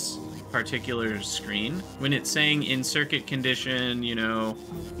this particular screen when it's saying in circuit condition, you know,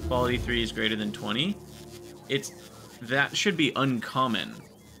 quality 3 is greater than 20. That should be uncommon,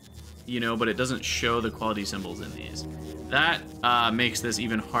 you know, but it doesn't show the quality symbols in these. That makes this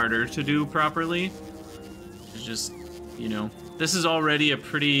even harder to do properly. It's just, you know, this is already a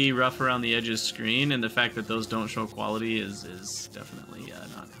pretty rough around the edges screen, and the fact that those don't show quality is definitely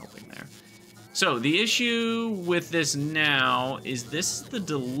not helping there. So the issue with this now is this the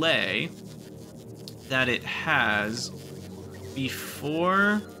delay that it has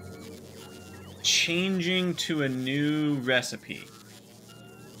before changing to a new recipe.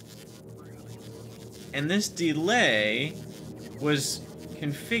 And this delay was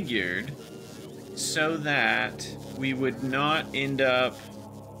configured so that we would not end up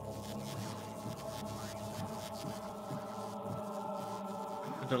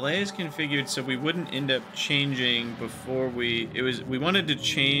delay is configured so we wouldn't end up changing before we wanted to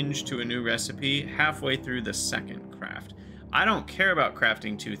change to a new recipe halfway through the second craft. I don't care about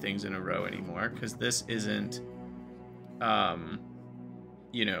crafting 2 things in a row anymore because this isn't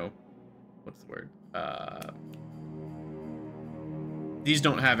you know, what's the word? These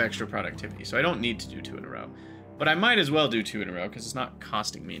don't have extra productivity, so I don't need to do 2 in a row. But I might as well do 2 in a row because it's not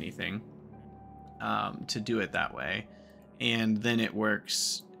costing me anything to do it that way. and then it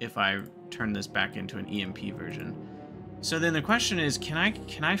works if I turn this back into an EMP version. So then the question is, can I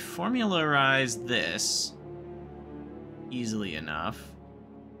formularize this easily enough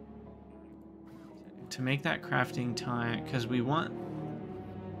to make that crafting time? Because we want...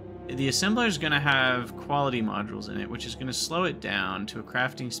 The assembler is going to have quality modules in it, which is going to slow it down to a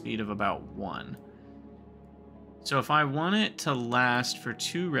crafting speed of about 1. So if I want it to last for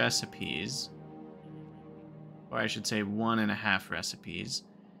 2 recipes, or I should say 1.5 recipes,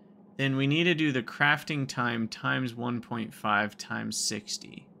 then we need to do the crafting time times 1.5 times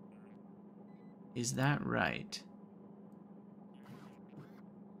 60. Is that right?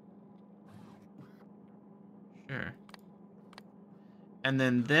 Sure. And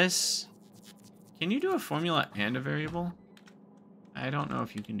then this, can you do a formula and a variable? I don't know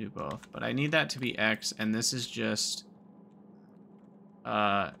if you can do both, but I need that to be X, and this is just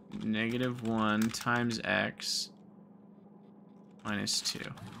 -1 times X minus 2.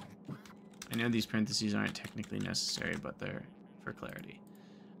 I know these parentheses aren't technically necessary, but they're for clarity.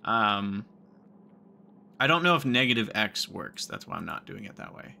 I don't know if -X works. That's why I'm not doing it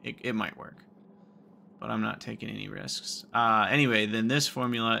that way. It might work, but I'm not taking any risks. Anyway, then this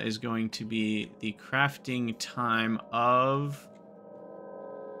formula is going to be the crafting time of...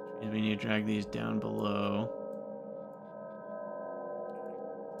 We need to drag these down below.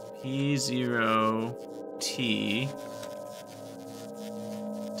 P0T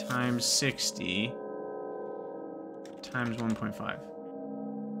times 60 times 1.5.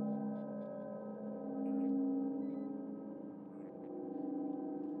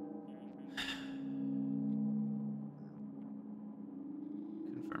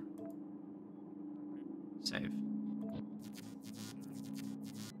 Confirm. Save.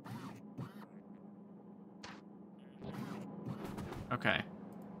 Okay.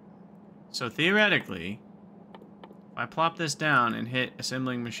 So theoretically, if I plop this down and hit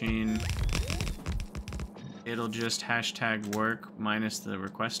assembling machine, it'll just hashtag work minus the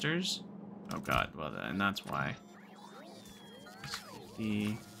requesters. Oh god, well then that's why.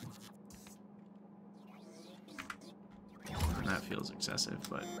 50. And that feels excessive,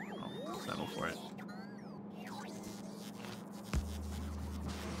 but I'll settle for it.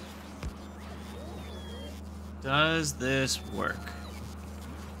 Does this work?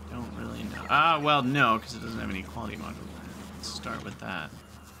 Don't really know. Well, no, because it doesn't have any quality modules in it. Let's start with that.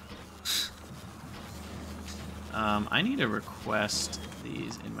 I need to request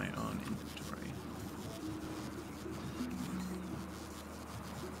these in my own inventory.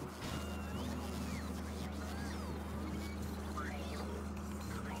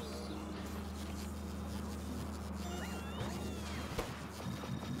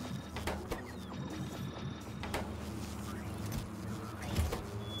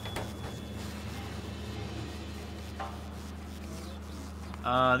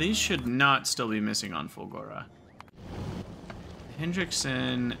 These should not still be missing on Fulgora.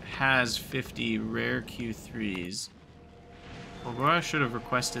 Hendrickson has 50 rare Q3s. Fulgora should have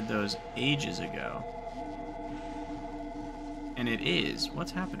requested those ages ago. And it is.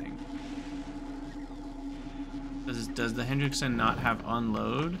 What's happening? Does the Hendrickson not have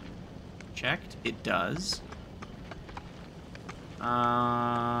unload checked? It does.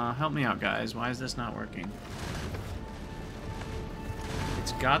 Help me out, guys. Why is this not working?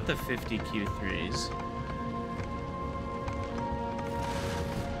 It's got the 50 Q3s.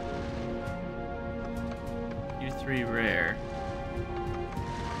 Q3 rare.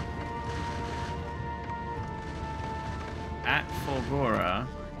 At Fulgora,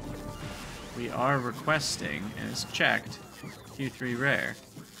 we are requesting, and it's checked, Q3 rare.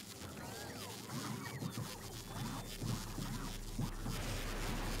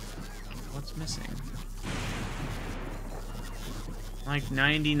 What's missing? Like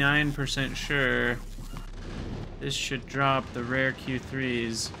 99% sure this should drop the rare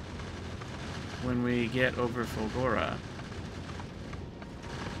Q3s when we get over Fulgora.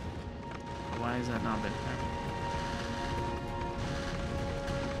 Why has that not been happening?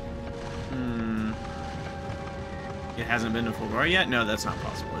 It hasn't been to Fulgora yet? No, that's not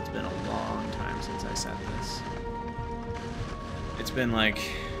possible. It's been a long time since I set this. It's been like,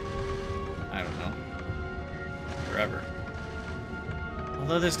 I don't know, forever.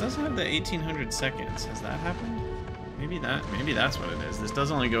 Although this does have the 1800 seconds. Has that happened? Maybe that's what it is. This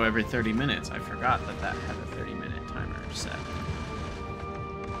does only go every 30 minutes. I forgot that that had a 30-minute timer set.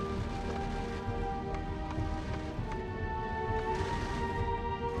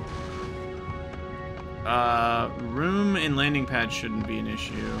 Room and landing pad shouldn't be an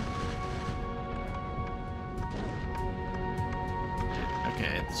issue.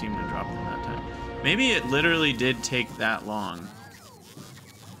 Okay, it seemed to drop them that time. Maybe it literally did take that long.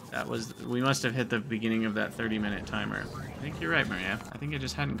 We must have hit the beginning of that 30-minute timer. I think you're right, Maria. I think it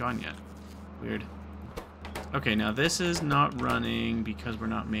just hadn't gone yet. Weird. Okay, now this is not running because we're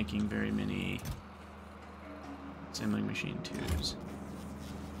not making very many assembling machine 2s.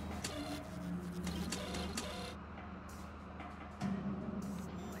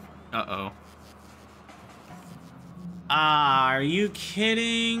 Uh-oh. Ah, are you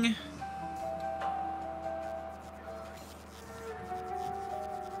kidding?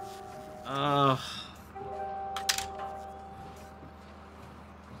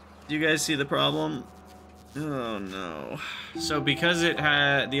 Do you guys see the problem? Oh no. So because it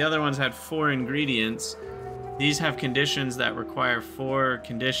had, the other ones had 4 ingredients, these have conditions that require 4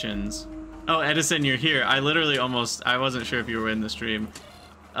 conditions. Oh, Edison, you're here. I literally I wasn't sure if you were in the stream.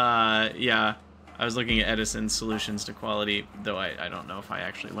 Yeah, I was looking at Edison's solutions to quality, though I don't know if I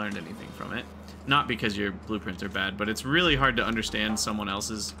actually learned anything from it. Not because your blueprints are bad, but it's really hard to understand someone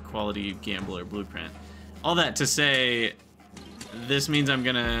else's quality gamble or blueprint. All that to say, this means I'm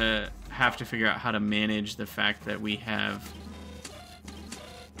gonna have to figure out how to manage the fact that we have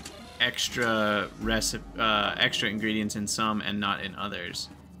extra ingredients in some and not in others.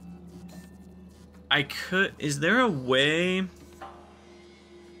 Is there a way?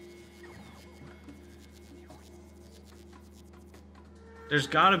 There's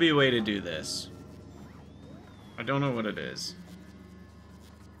gotta be a way to do this. I don't know what it is.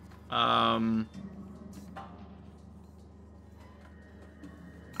 I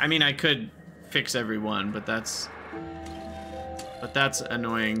mean, I could fix every one, but that's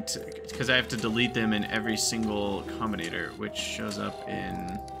annoying because I have to delete them in every single combinator, which shows up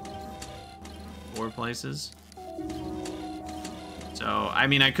in 4 places. So, I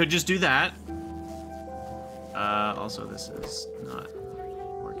mean, I could just do that. Also, this is not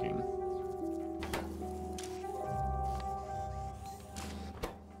working.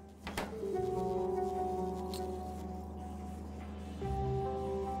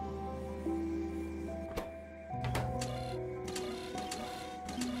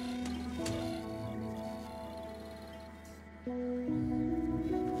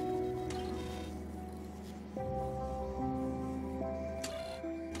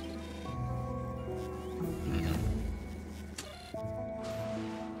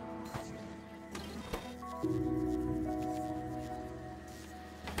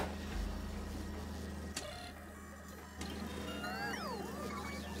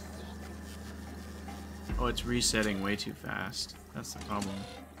 Oh, it's resetting way too fast. That's the problem.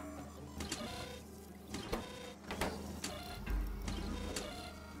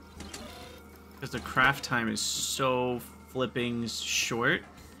 Because the craft time is so flipping short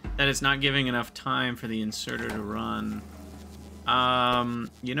that it's not giving enough time for the inserter to run.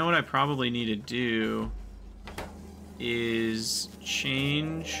 You know what I probably need to do is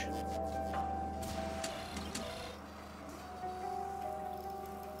change...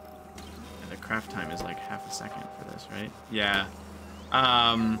 Craft time is like half a second for this, right? Yeah.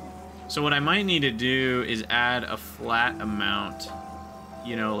 So what I might need to do is add a flat amount,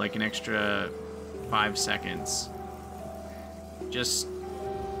 you know, like an extra 5 seconds, just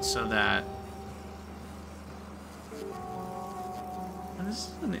so that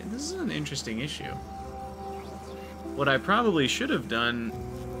this is an interesting issue. What I probably should have done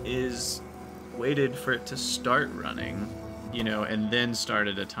is waited for it to start running, you know, and then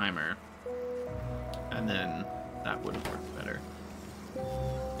started a timer. And then that would have worked better.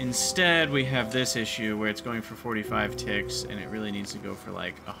 Instead, we have this issue where it's going for 45 ticks, and it really needs to go for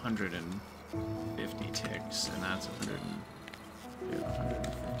like 150 ticks, and that's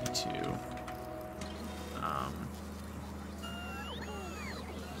 152.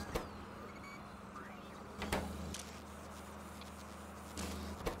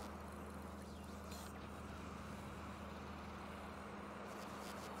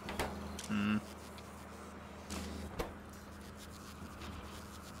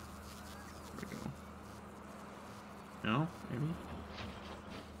 No, maybe.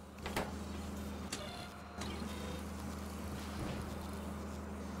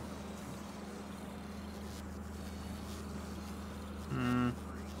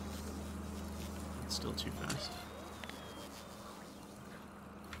 It's still too fast.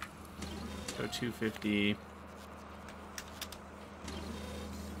 Go 250.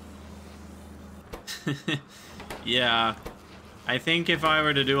 Yeah. I think if I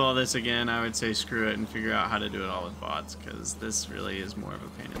were to do all this again, I would say screw it and figure out how to do it all with bots, because this really is more of a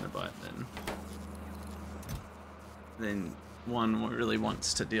pain in the butt than one really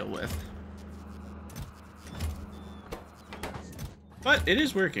wants to deal with. But it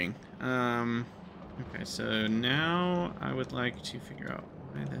is working. Okay, so now I would like to figure out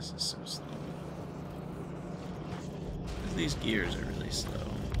why this is so slow. Because these gears are really slow.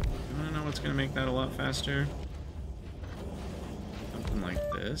 You want to know what's going to make that a lot faster? Something like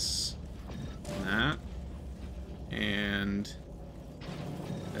this. And that. And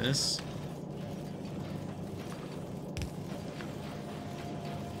this.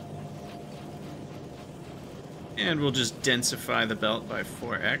 And we'll just densify the belt by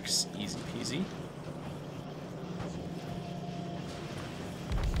 4x. Easy peasy.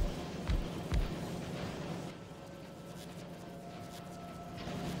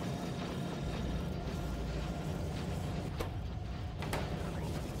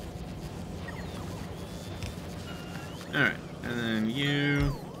 Alright, and then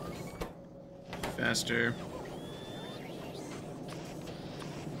you faster.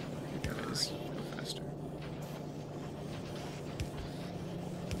 You guys go faster.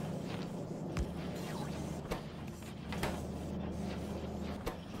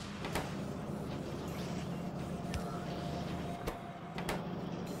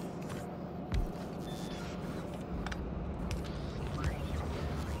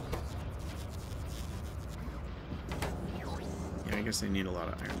 I guess they need a lot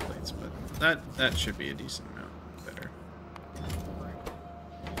of iron plates, but that should be a decent amount better.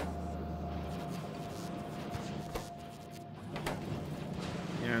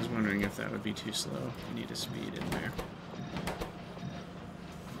 Yeah, I was wondering if that would be too slow. I need a speed in there.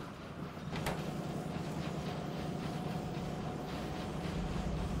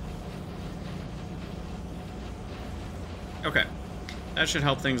 Okay, that should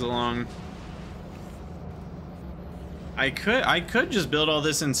help things along. I could just build all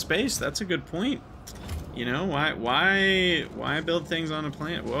this in space. That's a good point. You know, why build things on a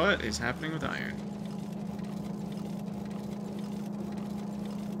planet? What is happening with iron?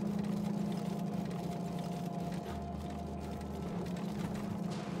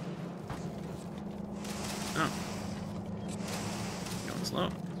 Oh. Going slow.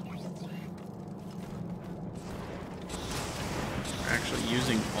 We're actually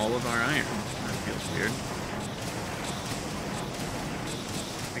using all of our iron. That feels weird.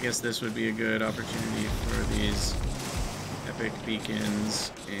 I guess this would be a good opportunity for these epic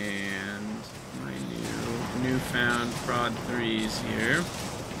beacons and my newfound prod 3s here.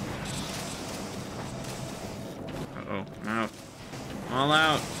 Uh-oh, I'm out. I'm all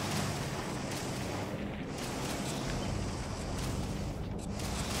out.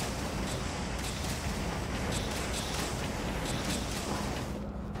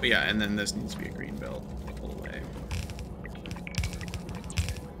 But yeah, and then this needs to be a green belt the whole way.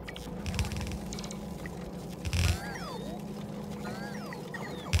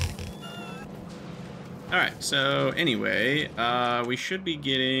 Alright, so anyway, we should be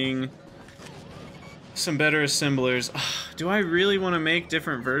getting some better assemblers. Do I really want to make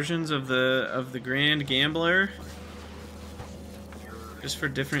different versions of the Grand Gambler? Just for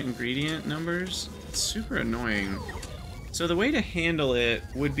different ingredient numbers? It's super annoying. So the way to handle it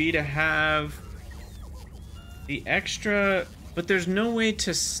would be to have the extra, but there's no way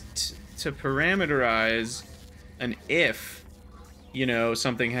to parameterize an if, you know,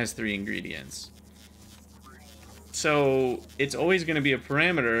 something has 3 ingredients. So it's always going to be a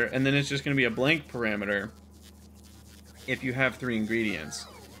parameter, and then it's just going to be a blank parameter if you have 3 ingredients.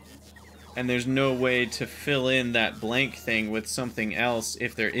 And there's no way to fill in that blank thing with something else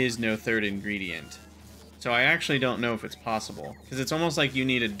if there is no 3rd ingredient. So I actually don't know if it's possible, because it's almost like you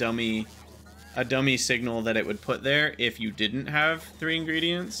need a dummy signal that it would put there if you didn't have 3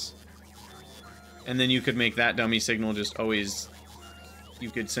 ingredients. And then you could make that dummy signal just always,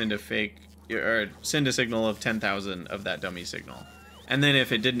 you could send a fake, or send a signal of 10,000 of that dummy signal. And then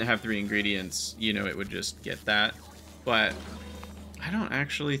if it didn't have 3 ingredients, you know, it would just get that. But I don't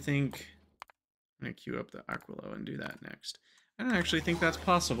actually think, I'm gonna queue up the Aquilo and do that next. I don't actually think that's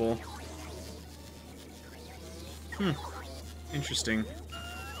possible. Interesting.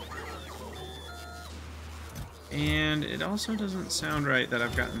 And it also doesn't sound right that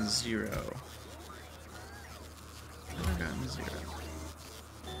I've gotten 0. I've gotten 0.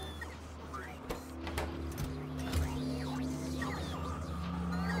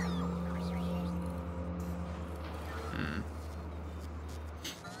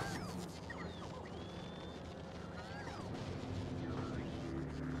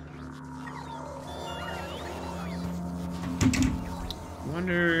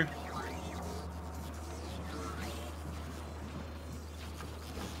 Wonder.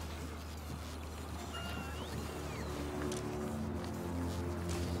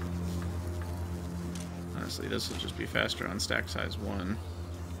 Honestly, this will just be faster on stack size 1.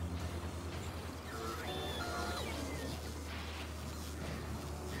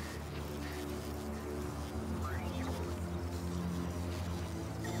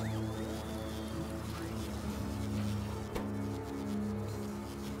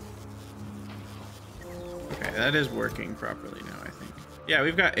 Okay, that is working properly now, I think. Yeah,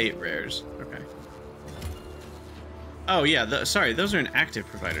 we've got 8 rares. Okay. Oh, yeah, sorry, those are inactive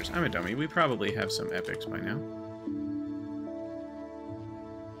providers. I'm a dummy. We probably have some epics by now.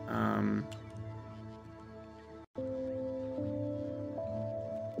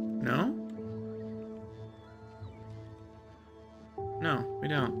 No? No, we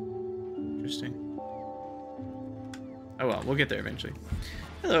don't. Interesting. Oh well, we'll get there eventually.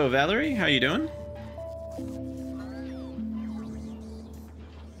 Hello, Valerie. How you doing?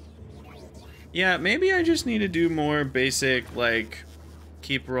 Yeah, maybe I just need to do more basic, like,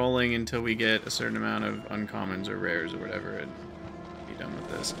 keep rolling until we get a certain amount of uncommons or rares or whatever and be done with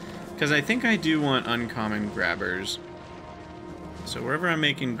this. Because I think I do want uncommon grabbers. So wherever I'm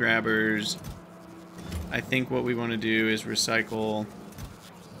making grabbers, I think what we want to do is recycle...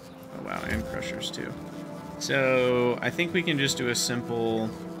 Oh wow, and crushers too. So I think we can just do a simple...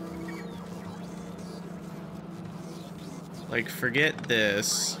 Like, forget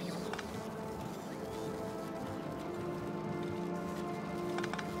this.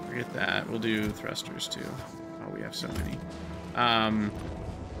 Forget that. We'll do thrusters too. Oh, we have so many.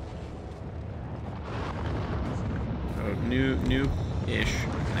 So new-ish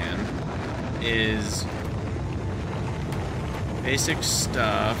plan is basic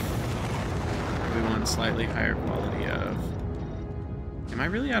stuff we want slightly higher quality of. Am I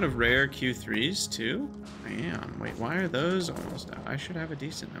really out of rare Q3s too? I am. Wait, why are those almost out? I should have a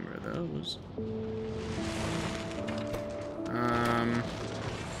decent number of those.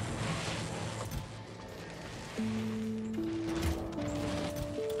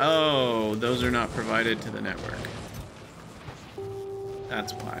 Oh, those are not provided to the network.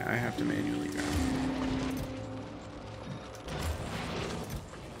 That's why I have to manually grab them.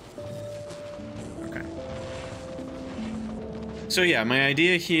 Okay. So yeah, my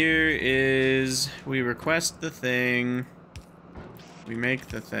idea here is we request the thing, we make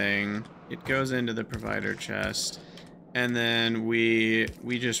the thing, it goes into the provider chest, and then we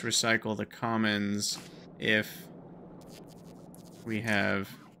just recycle the commons if we have...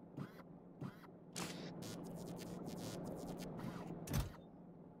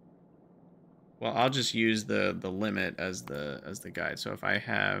 Well, I'll just use the limit as the guide. So if I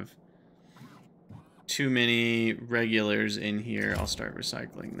have too many regulars in here, I'll start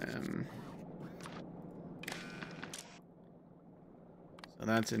recycling them. So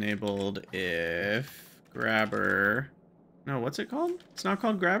that's enabled if grabber... No, what's it called? It's not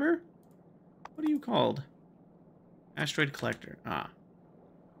called grabber? What are you called? Asteroid collector. Ah.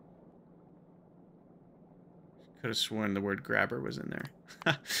 Could have sworn the word grabber was in there.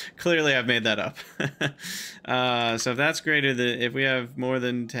 Clearly I've made that up. So if that's greater than, if we have more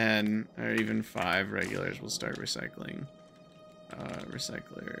than 10 or even 5 regulars, we'll start recycling.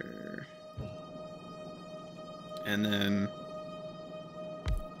 Recycler. And then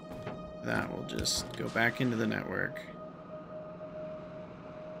that will just go back into the network.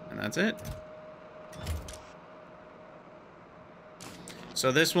 And that's it.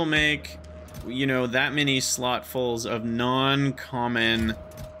 So this will make, you know, that many slotfuls of non-common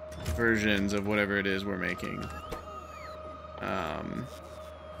versions of whatever it is we're making. And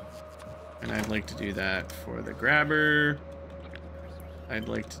I'd like to do that for the grabber. I'd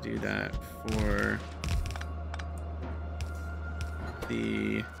like to do that for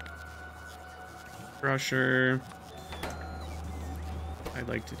the crusher. I'd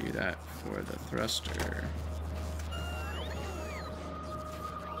like to do that for the thruster.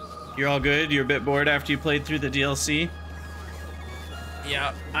 You're all good? You're a bit bored after you played through the DLC?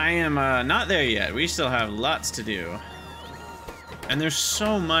 Yeah, I am not there yet. We still have lots to do. And there's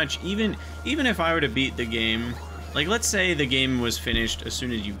so much, even if I were to beat the game, like let's say the game was finished as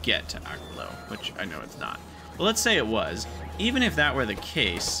soon as you get to Aquilo, which I know it's not. But let's say it was. Even if that were the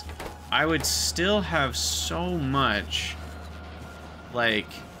case, I would still have so much, like,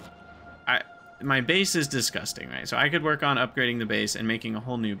 my base is disgusting, right? So I could work on upgrading the base and making a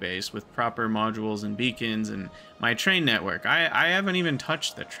whole new base with proper modules and beacons and my train network. I haven't even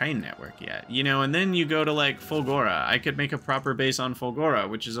touched the train network yet, you know, and then you go to like Fulgora. I could make a proper base on Fulgora,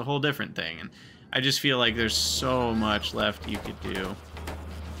 which is a whole different thing. And I just feel like there's so much left you could do,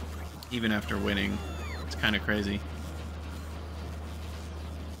 even after winning. It's kind of crazy.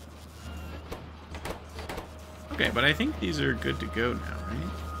 Okay, but I think these are good to go now, right?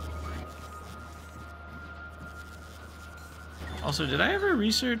 Also, did I ever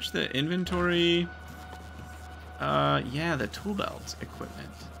research the inventory? Yeah, the tool belt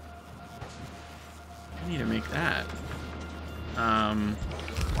equipment. I need to make that.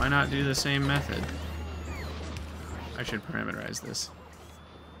 Why not do the same method? I should parameterize this.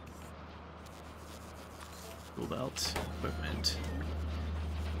 Tool belt. Equipment.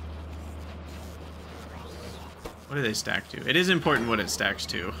 What do they stack to? It is important what it stacks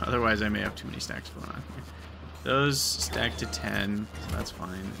to. Otherwise, I may have too many stacks going on here. Those stack to 10, so that's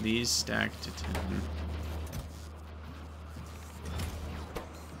fine. These stack to 10.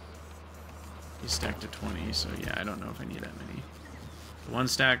 These stack to 20, so yeah, I don't know if I need that many. One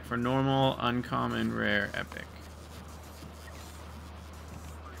stack for normal, uncommon, rare, epic.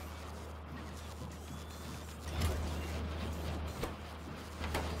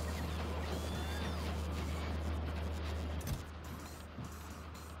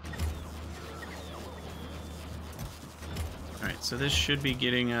 Alright, so this should be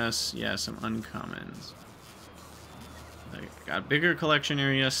getting us, yeah, some uncommons. Got bigger collection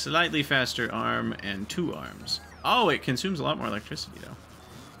area, slightly faster arm, and 2 arms. Oh, it consumes a lot more electricity, though.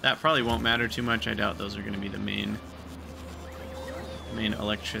 That probably won't matter too much. I doubt those are going to be the main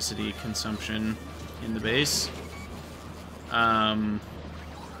electricity consumption in the base. Now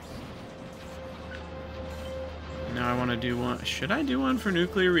I want to do one. Should I do one for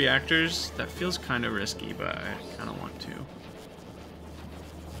nuclear reactors? That feels kind of risky, but I kind of want to.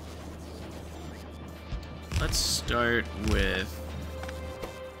 Let's start with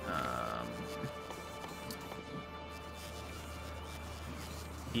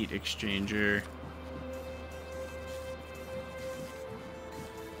heat exchanger.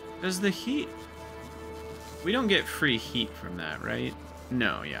 Does the heat... We don't get free heat from that, right?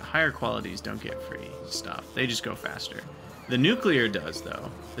 No, yeah. Higher qualities don't get free stuff. They just go faster. The nuclear does, though.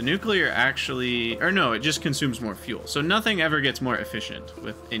 The nuclear actually... Or no, it just consumes more fuel. So nothing ever gets more efficient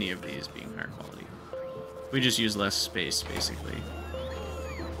with any of these being higher quality. We just use less space, basically.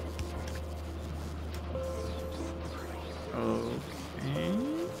 Okay.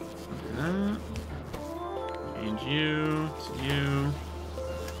 That. Change you to you.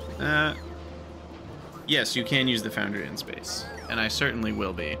 That. Yes, you can use the foundry in space. And I certainly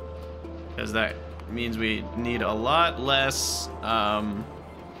will be. Because that means we need a lot less,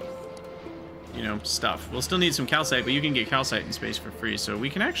 you know, stuff. We'll still need some calcite, but you can get calcite in space for free. So we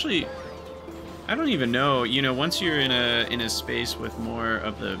can actually... I don't even know, you know, once you're in a space with more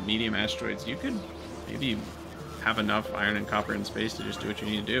of the medium asteroids, you could maybe have enough iron and copper in space to just do what you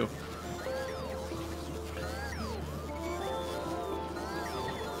need to do.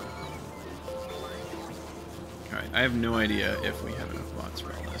 Alright, I have no idea if we have enough bots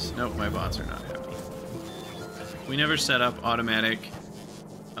for all this. Nope, my bots are not happy. We never set up automatic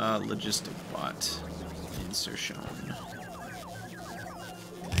logistic bot insertion.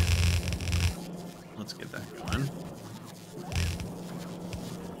 Let's get that going.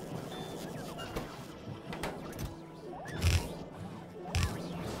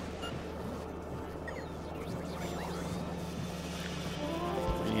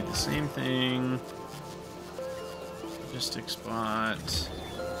 We need the same thing. Logistics bot.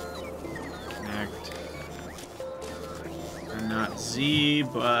 Connect. And not Z,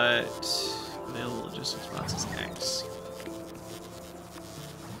 but available logistics bots is X.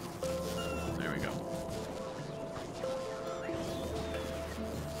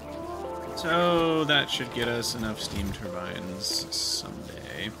 So that should get us enough steam turbines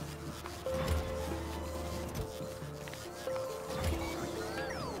someday.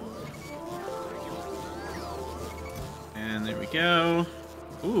 And there we go.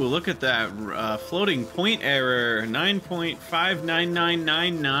 Ooh, look at that floating point error,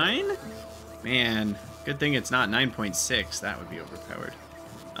 9.59999. Man, good thing it's not 9.6. That would be overpowered.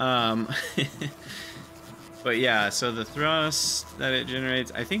 But yeah, so the thrust that it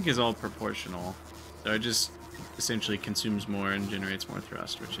generates, I think, is all proportional. So it just essentially consumes more and generates more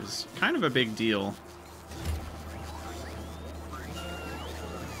thrust, which is kind of a big deal.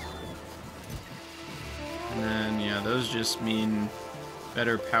 And then, yeah, those just mean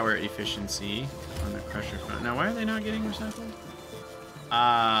better power efficiency on the crusher front. Now, why are they not getting recycled?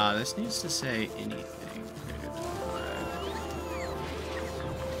 This needs to say anything.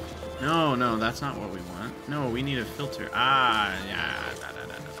 No, that's not what we want. No, we need a filter. Yeah,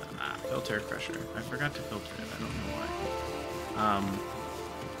 filter crusher. I forgot to filter it. I don't know why.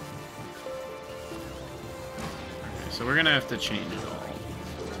 Okay, so we're gonna have to change it all.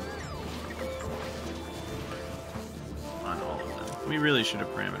 On all of them. We really should have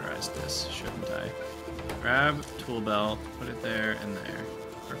parameterized this, shouldn't I? Grab tool belt, put it there and there.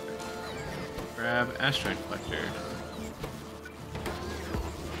 Perfect. Grab asteroid collector.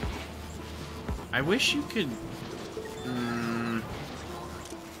 I wish you could...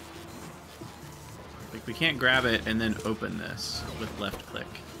 like, we can't grab it and then open this with left click.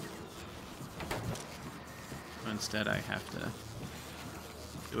 Instead, I have to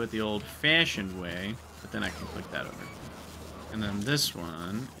do it the old-fashioned way. but then I can click that over. And then this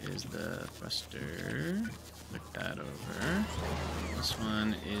one is the thruster. Click that over. This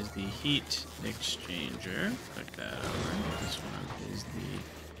one is the heat exchanger. Click that over. This one is the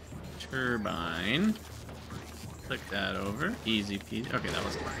turbine. Click that over. Easy peasy. Okay, that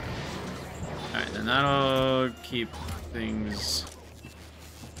wasn't working. Alright, then that'll keep things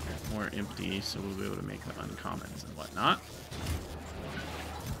more empty, so we'll be able to make the uncommons and whatnot.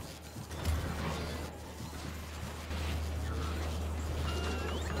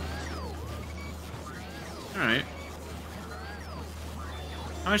 Alright.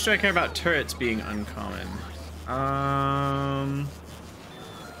 How much do I care about turrets being uncommon?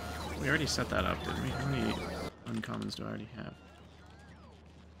 We already set that up, didn't we? How many uncommons do I already have?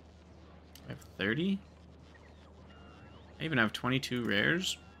 I have 30? I even have 22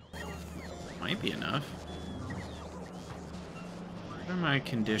 rares. Might be enough. What are my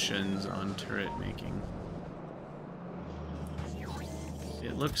conditions on turret making?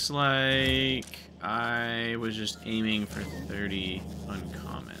 It looks like I was just aiming for 30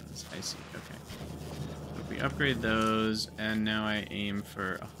 uncommons. I see, okay. So if we upgrade those, and now I aim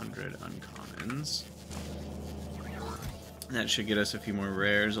for 100 uncommons. That should get us a few more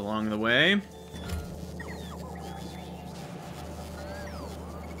rares along the way.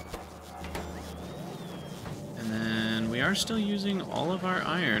 And then we are still using all of our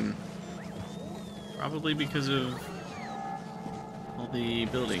iron. Probably because of all the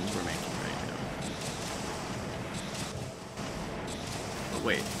buildings we're making right now. But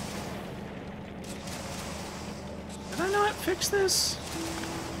wait. Did I not fix this?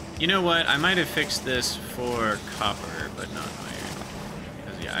 You know what? I might have fixed this for copper, but not iron.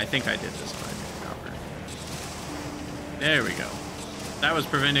 Because, yeah, I think I did this for copper. There we go. That was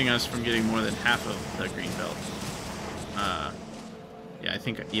preventing us from getting more than half of the green belt. Yeah, I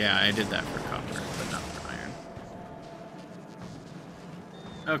think, yeah, I did that for copper, but not for iron.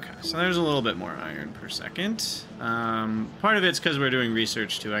 Okay, so there's a little bit more iron per second. Part of it's because we're doing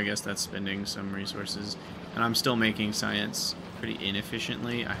research too. I guess that's spending some resources. And I'm still making science pretty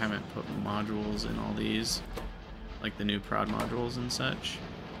inefficiently. I haven't put modules in all these, like the new prod modules and such,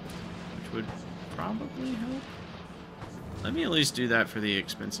 which would probably help. Let me at least do that for the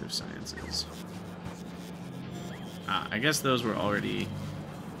expensive sciences. I guess those were already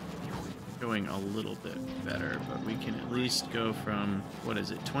going a little bit better, but we can at least go from, what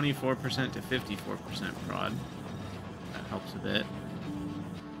is it, 24% to 54% prod. That helps a bit.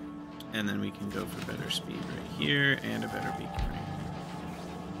 And then we can go for better speed right here and a better beacon right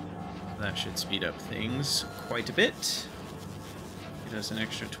here. That should speed up things quite a bit. Get us an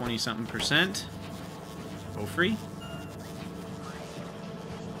extra 20-something%. Go free.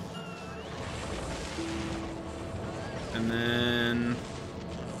 And then,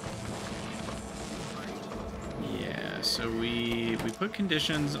 yeah, so we put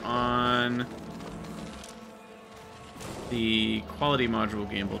conditions on the quality module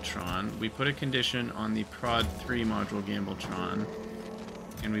Gambletron. We put a condition on the prod 3 module Gambletron.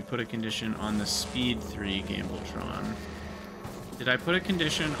 And we put a condition on the speed 3 Gambletron. Did I put a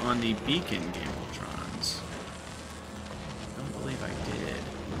condition on the beacon Gambletrons? I don't believe I did.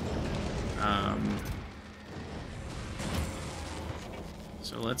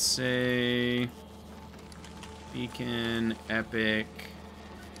 So let's say beacon epic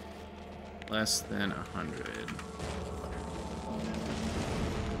less than 100.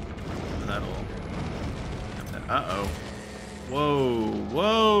 That'll. Uh-oh. Whoa,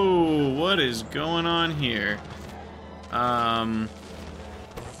 whoa, what is going on here?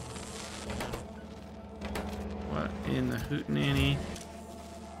 What in the hootenanny?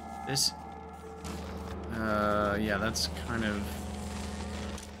 This, yeah, that's kind of...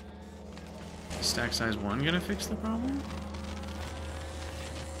 Stack size 1 gonna fix the problem?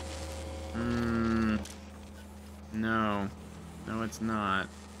 No. No, it's not.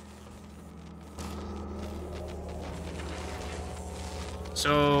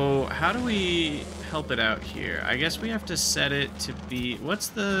 So, how do we help it out here? I guess we have to set it to be... What's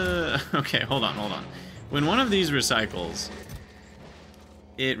the... Okay, hold on, hold on. When one of these recycles,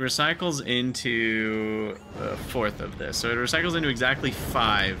 it recycles into a fourth of this. So it recycles into exactly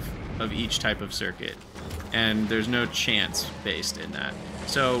 5 of each type of circuit. And there's no chance based in that.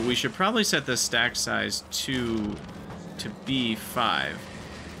 So we should probably set the stack size to be 5.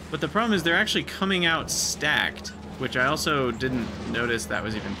 But the problem is they're actually coming out stacked, which I also didn't notice that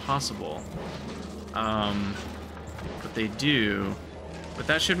was even possible. But they do. But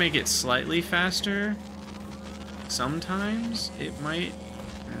that should make it slightly faster. Sometimes it might.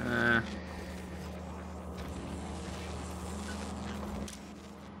 I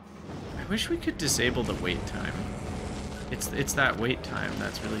wish we could disable the wait time. It's that wait time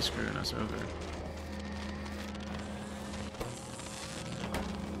that's really screwing us over.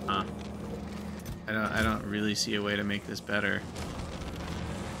 Huh. I don't really see a way to make this better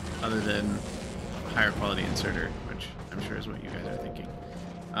other than higher quality inserter, which I'm sure is what you guys are thinking.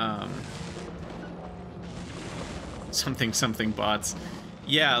 Something bots.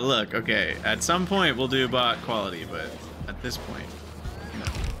 Yeah, look, okay, at some point we'll do bot quality, but at this point, no.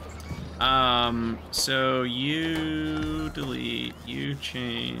 So you delete, you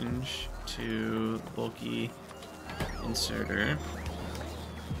change to bulky inserter.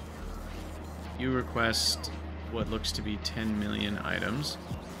 You request what looks to be 10 million items.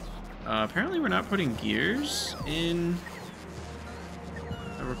 Apparently we're not putting gears in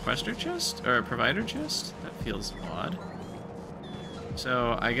a requester chest, or a provider chest? That feels odd.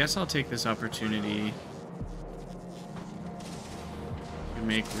 So I guess I'll take this opportunity to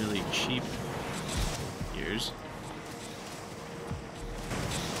make really cheap gears.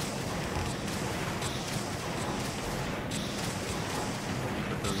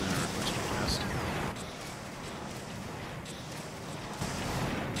 Put those in a requester chest.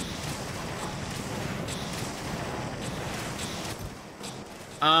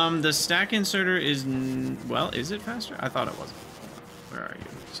 The stack inserter is, well, is it faster? I thought it wasn't. Where are you,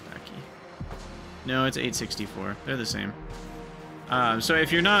 Stacky? No, it's 864. They're the same. So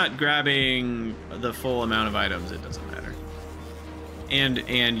if you're not grabbing the full amount of items, it doesn't matter. And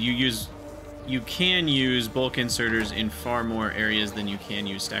you can use bulk inserters in far more areas than you can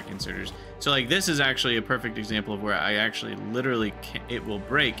use stack inserters. So like this is actually a perfect example of where I actually literally it will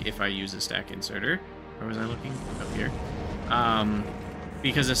break if I use a stack inserter. Where was I looking? Up here.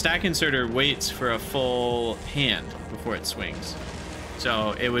 Because a stack inserter waits for a full hand before it swings.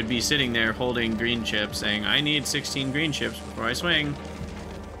 So it would be sitting there holding green chips saying, I need 16 green chips before I swing,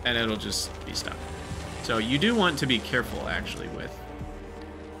 and it'll just be stuck. So you do want to be careful actually with,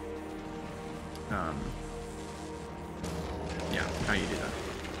 yeah, how you do that.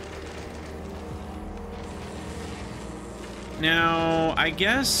 Now, I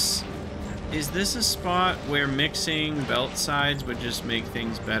guess, is this a spot where mixing belt sides would just make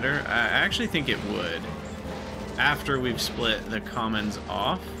things better? I actually think it would. After we've split the commons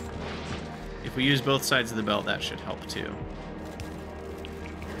off, if we use both sides of the belt, that should help too.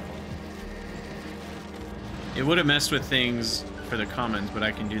 It would have messed with things for the commons, but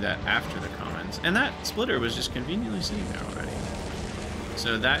I can do that after the commons. And that splitter was just conveniently sitting there already.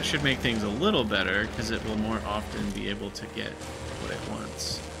 So that should make things a little better, because it will more often be able to get what it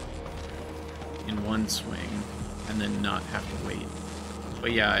wants in one swing, and then not have to wait.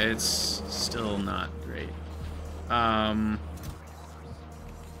 But yeah, it's still not great. Okay,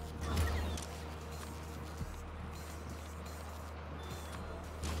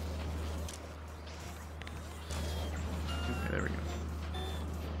 there we go.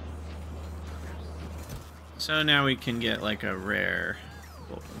 So now we can get like a rare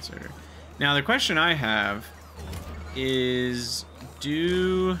bulk inserter. Now the question I have is,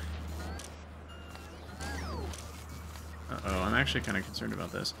 uh-oh, I'm actually kind of concerned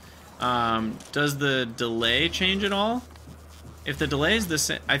about this. Does the delay change at all? If the delay is the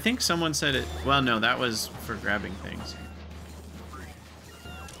same, I think someone said it, well, no, that was for grabbing things.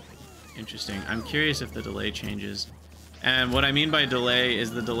 Interesting. I'm curious if the delay changes. And what I mean by delay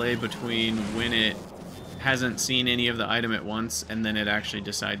is the delay between when it hasn't seen any of the item at once and then it actually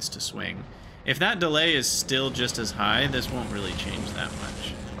decides to swing. If that delay is still just as high, this won't really change that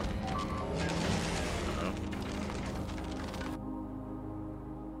much.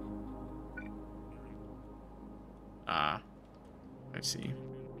 I see.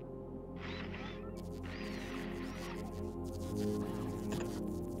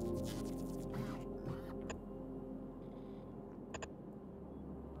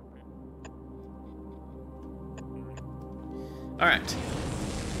 All right.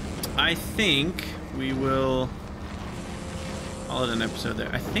 I think we will call it an episode there.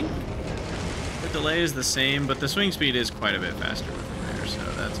 I think the delay is the same, but the swing speed is quite a bit faster with the rare, so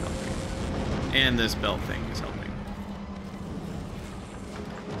that's helping. And this belt thing is helping.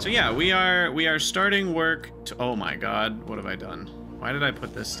 So yeah, we are starting work to, oh my god, what have I done? Why did I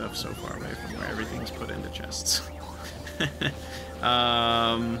put this stuff so far away from where everything's put into chests?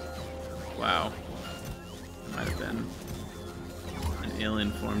 Wow. That might have been an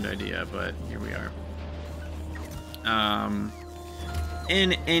ill-informed idea, but here we are.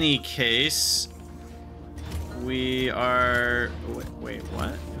 In any case, we are, wait,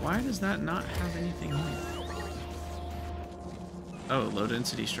 what? Why does that not have anything in it? Oh, low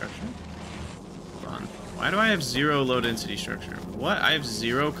density structure? Hold on. Why do I have 0 low density structure? What? I have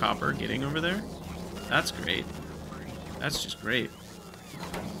 0 copper getting over there? That's great. That's just great.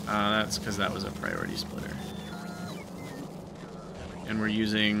 That's because that was a priority splitter. And we're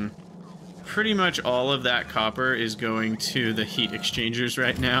using... Pretty much all of that copper is going to the heat exchangers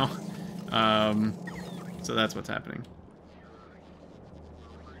right now. So that's what's happening.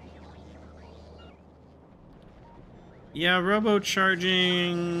 Yeah,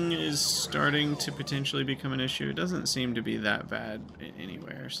 robo-charging is starting to potentially become an issue. It doesn't seem to be that bad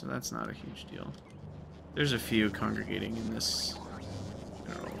anywhere, so that's not a huge deal. There's a few congregating in this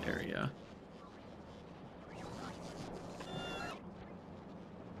general area.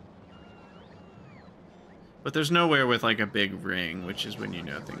 But there's nowhere with like a big ring, which is when you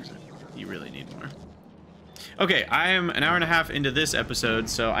know things are, you really need more. Okay, I am an hour and a half into this episode,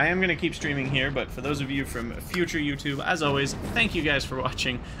 so I am going to keep streaming here, but for those of you from future YouTube, as always, thank you guys for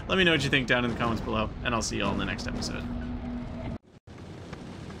watching. Let me know what you think down in the comments below, and I'll see you all in the next episode.